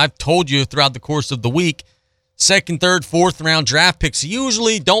pick. And I've told you throughout the course of the week, second, third, fourth-round draft picks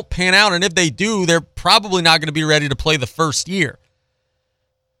usually don't pan out. And if they do, they're probably not going to be ready to play the first year.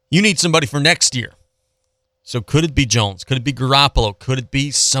 You need somebody for next year. So could it be Jones? Could it be Garoppolo? Could it be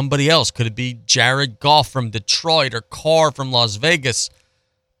somebody else? Could it be Jared Goff from Detroit or Carr from Las Vegas?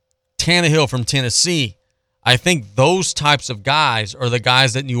 Tannehill from Tennessee? I think those types of guys are the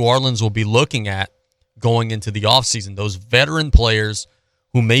guys that New Orleans will be looking at going into the offseason. Those veteran players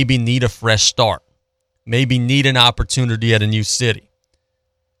who maybe need a fresh start, maybe need an opportunity at a new city.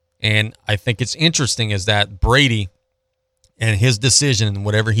 And I think it's interesting is that Brady and his decision,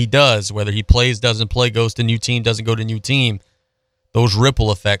 whatever he does, whether he plays, doesn't play, goes to new team, doesn't go to new team, those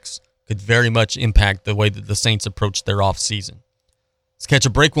ripple effects could very much impact the way that the Saints approach their offseason. Let's catch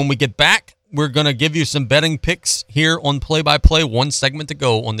a break. When we get back, we're going to give you some betting picks here on Play by Play. One segment to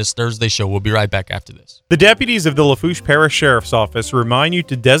go on this Thursday show. We'll be right back after this. The deputies of the Lafourche Parish Sheriff's Office remind you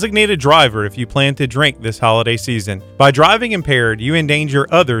to designate a driver if you plan to drink this holiday season. By driving impaired, you endanger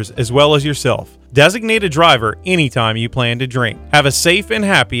others as well as yourself. Designate a driver anytime you plan to drink. Have a safe and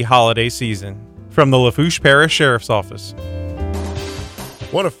happy holiday season. From the Lafourche Parish Sheriff's Office.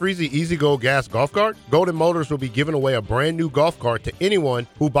 Want a Freezy E-Z-Go gas golf cart? Golden Motors will be giving away a brand new golf cart to anyone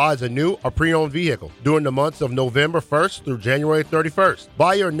who buys a new or pre-owned vehicle during the months of November 1st through January 31st.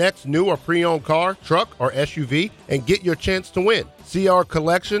 Buy your next new or pre-owned car, truck, or SUV and get your chance to win. See our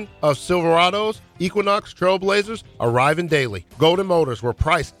collection of Silverados, Equinox, Trailblazers arriving daily. Golden Motors, where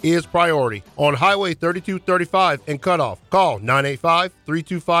price is priority. On Highway 3235 and Cutoff. Call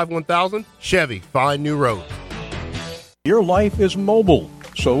 985-325-1000. Chevy, find new roads. Your life is mobile.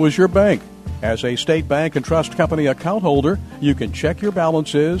 So is your bank. As a State Bank and Trust Company account holder, you can check your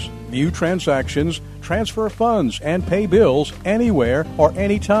balances, view transactions, transfer funds, and pay bills anywhere or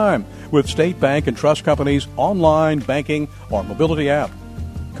anytime with State Bank and Trust Company's online banking or mobility app.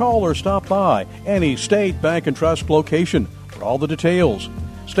 Call or stop by any State Bank and Trust location for all the details.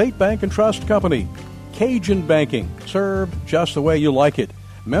 State Bank and Trust Company. Cajun banking, served just the way you like it.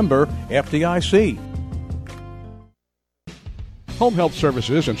 Member FDIC. Home health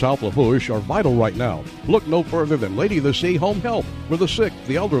services in South Lafourche are vital right now. Look no further than Lady of the Sea Home Health. For the sick,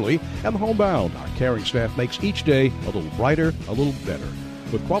 the elderly, and the homebound, our caring staff makes each day a little brighter, a little better.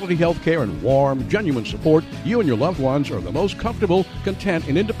 With quality health care and warm, genuine support, you and your loved ones are the most comfortable, content,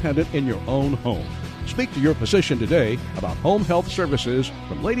 and independent in your own home. Speak to your physician today about home health services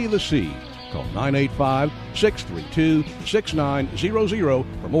from Lady of the Sea. Call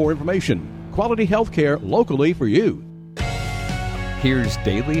 985-632-6900 for more information. Quality health care locally for you. Here's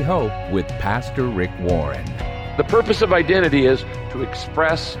Daily Hope with Pastor Rick Warren. The purpose of identity is to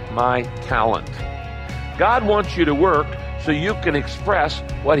express my talent. God wants you to work so you can express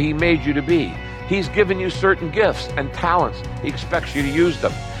what He made you to be. He's given you certain gifts and talents. He expects you to use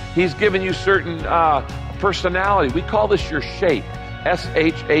them. He's given you certain personality. We call this your shape,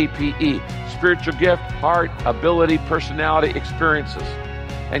 S-H-A-P-E, spiritual gift, heart, ability, personality, experiences.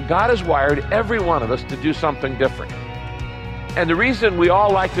 And God has wired every one of us to do something different. And the reason we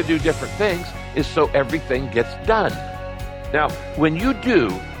all like to do different things is so everything gets done. Now, when you do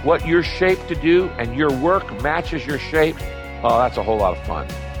what you're shaped to do and your work matches your shape, oh, that's a whole lot of fun.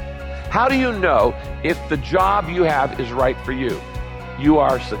 How do you know if the job you have is right for you? You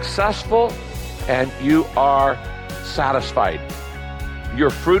are successful and you are satisfied. You're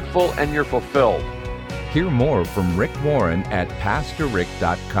fruitful and you're fulfilled. Hear more from Rick Warren at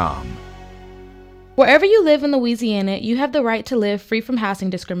PastorRick.com. Wherever you live in Louisiana, you have the right to live free from housing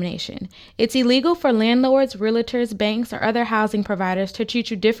discrimination. It's illegal for landlords, realtors, banks, or other housing providers to treat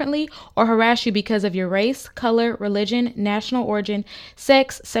you differently or harass you because of your race, color, religion, national origin,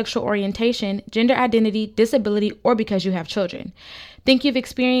 sex, sexual orientation, gender identity, disability, or because you have children. Think you've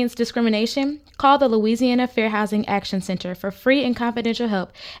experienced discrimination? Call the Louisiana Fair Housing Action Center for free and confidential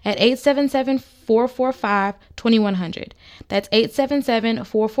help at 877-445-2100. That's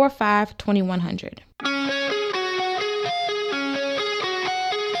 877-445-2100.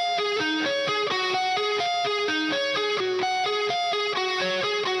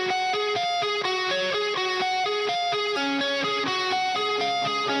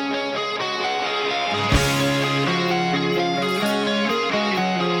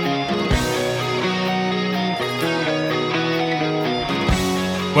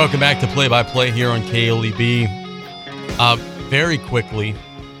 Welcome back to Play by Play here on KLEB. Very quickly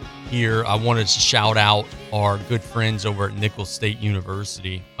here, I wanted to shout out our good friends over at Nicholls State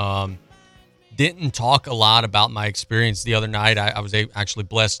University. Didn't talk a lot about my experience the other night. I was actually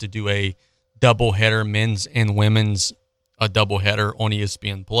blessed to do a doubleheader, men's and women's, a doubleheader on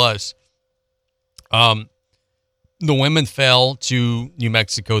ESPN Plus. The women fell to New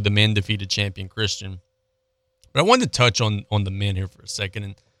Mexico. The men defeated Champion Christian. But I wanted to touch on the men here for a second.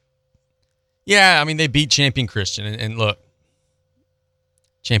 And yeah, I mean, they beat Champion Christian. And look,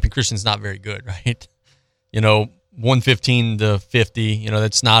 Champion Christian's not very good, right? 115-50.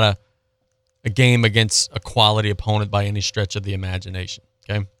 That's not a game against a quality opponent by any stretch of the imagination.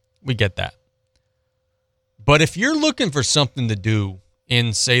 Okay? We get that. But if you're looking for something to do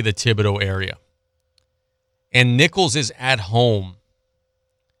in, say, the Thibodaux area, and Nicholls is at home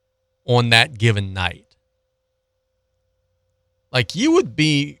on that given night, like, you would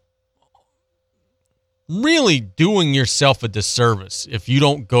be really doing yourself a disservice if you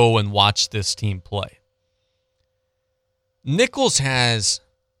don't go and watch this team play. Nicholls has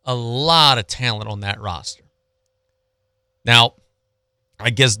a lot of talent on that roster. Now,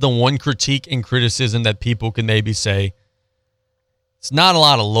 I guess the one critique and criticism that people can maybe say, it's not a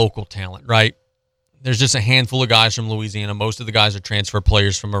lot of local talent, right? There's just a handful of guys from Louisiana. Most of the guys are transfer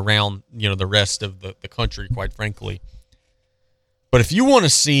players from around, the rest of the country, quite frankly. But if you want to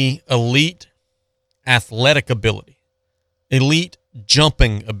see elite athletic ability, elite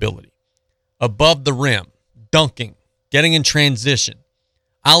jumping ability, above the rim, dunking, getting in transition,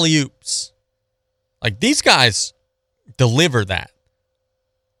 alley-oops, like, these guys deliver that.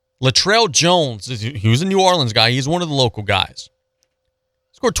 Latrell Jones, he was a New Orleans guy. He's one of the local guys.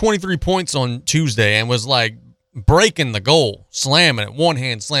 Scored 23 points on Tuesday and was like breaking the goal, slamming it,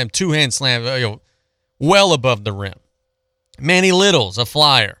 one-hand slam, two-hand slam, well above the rim. Manny Little's a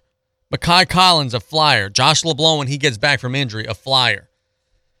flyer. Makai Collins, a flyer. Josh LeBlanc, when he gets back from injury, a flyer.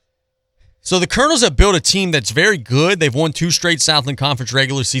 So the Colonels have built a team that's very good. They've won 2 straight Southland Conference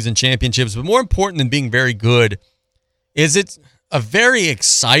regular season championships. But more important than being very good is it's a very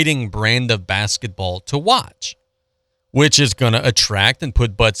exciting brand of basketball to watch, which is going to attract and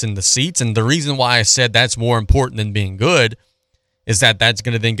put butts in the seats. And the reason why I said that's more important than being good is that that's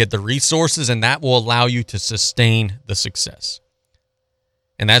going to then get the resources, and that will allow you to sustain the success.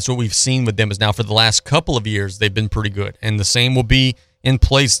 And that's what we've seen with them is now for the last couple of years, they've been pretty good. And the same will be in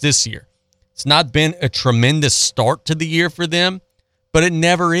place this year. It's not been a tremendous start to the year for them, but it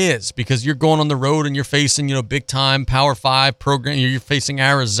never is because you're going on the road and you're facing, big-time Power 5 program. You're facing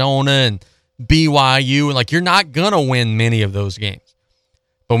Arizona and BYU, and, you're not going to win many of those games.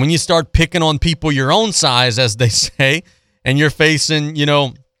 But when you start picking on people your own size, as they say, and you're facing,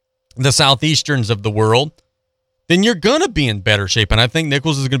 the Southeasterns of the world, then you're going to be in better shape. And I think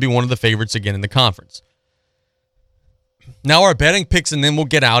Nicholls is going to be one of the favorites again in the conference. Now our betting picks, and then we'll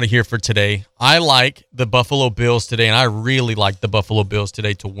get out of here for today. I like the Buffalo Bills today, and I really like the Buffalo Bills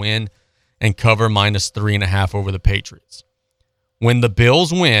today to win and cover -3.5 over the Patriots. When the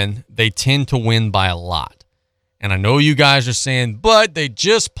Bills win, they tend to win by a lot. And I know you guys are saying, but they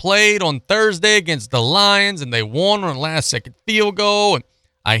just played on Thursday against the Lions and they won on a last-second field goal. And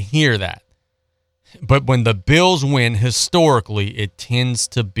I hear that. But when the Bills win, historically, it tends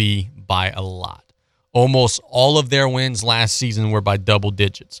to be by a lot. Almost all of their wins last season were by double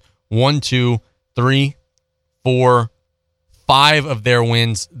digits. 1, 2, 3, 4, 5 of their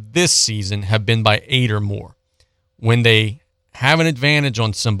wins this season have been by 8 or more. When they have an advantage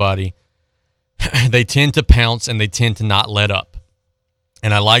on somebody, they tend to pounce and they tend to not let up.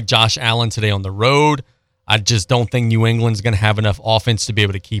 And I like Josh Allen today on the road. I just don't think New England's going to have enough offense to be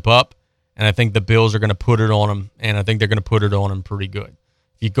able to keep up. And I think the Bills are going to put it on them, and I think they're going to put it on them pretty good.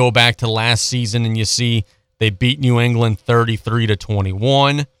 If you go back to last season and you see they beat New England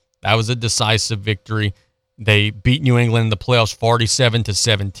 33-21, that was a decisive victory. They beat New England in the playoffs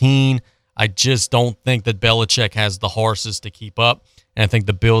 47-17. I just don't think that Belichick has the horses to keep up, and I think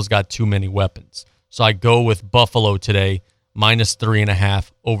the Bills got too many weapons. So I go with Buffalo today,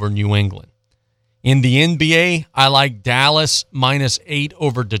 -3.5 over New England. In the NBA, I like Dallas -8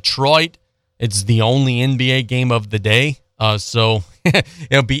 over Detroit. It's the only NBA game of the day, so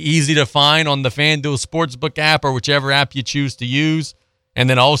it'll be easy to find on the FanDuel Sportsbook app or whichever app you choose to use. And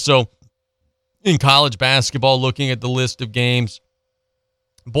then also in college basketball, looking at the list of games,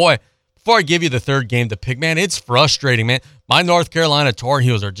 boy, before I give you the third game to pick, man, it's frustrating, man. My North Carolina Tar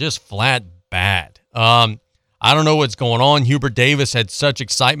Heels are just flat bad. I don't know what's going on. Hubert Davis had such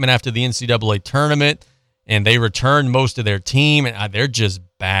excitement after the NCAA tournament, and they returned most of their team, and they're just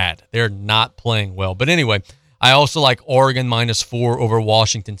bad. They're not playing well. But anyway, I also like Oregon -4 over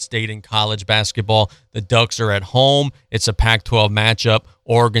Washington State in college basketball. The Ducks are at home. It's a Pac-12 matchup.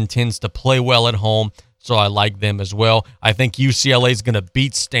 Oregon tends to play well at home, so I like them as well. I think UCLA is going to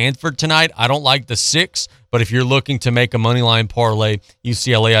beat Stanford tonight. I don't like the 6, but if you're looking to make a moneyline parlay,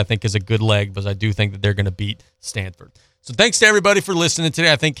 UCLA I think is a good leg, because I do think that they're going to beat Stanford. So thanks to everybody for listening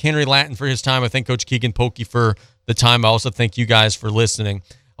today. I thank Henry Latten for his time. I thank Coach Keagan Polkey for the time. I also thank you guys for listening.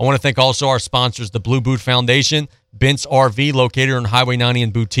 I want to thank also our sponsors, the Blue Boot Foundation, Bent's RV, located on Highway 90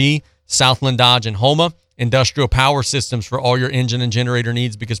 in Boutique, Southland Dodge in Homa, Industrial Power Systems for all your engine and generator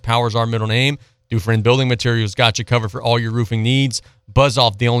needs, because power is our middle name. Dufresne Building Materials got you covered for all your roofing needs. Buzz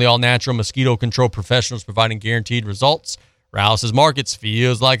Off, the only all-natural mosquito control professionals providing guaranteed results. Rouse's Markets,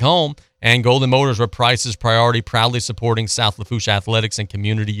 feels like home. And Golden Motors, where price is priority, proudly supporting South Lafourche athletics and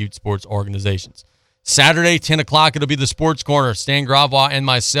community youth sports organizations. Saturday, 10 o'clock, it'll be the Sports Corner. Stan Gravois and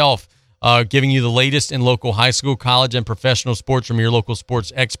myself giving you the latest in local high school, college, and professional sports from your local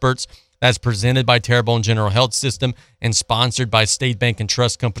sports experts. That's presented by Terrebonne General Health System and sponsored by State Bank and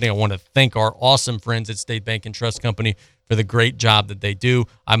Trust Company. I want to thank our awesome friends at State Bank and Trust Company for the great job that they do.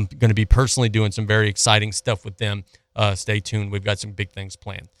 I'm going to be personally doing some very exciting stuff with them. Stay tuned. We've got some big things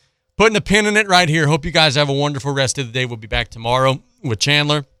planned. Putting a pin in it right here. Hope you guys have a wonderful rest of the day. We'll be back tomorrow with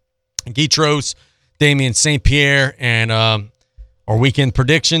Chandler, Guitros, Damian St. Pierre, and our weekend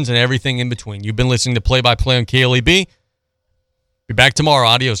predictions and everything in between. You've been listening to Play by Play on KLEB. Be back tomorrow.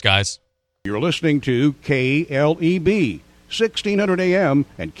 Adios, guys. You're listening to KLEB, 1600 AM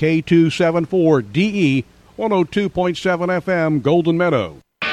and K274DE, 102.7 FM, Golden Meadow.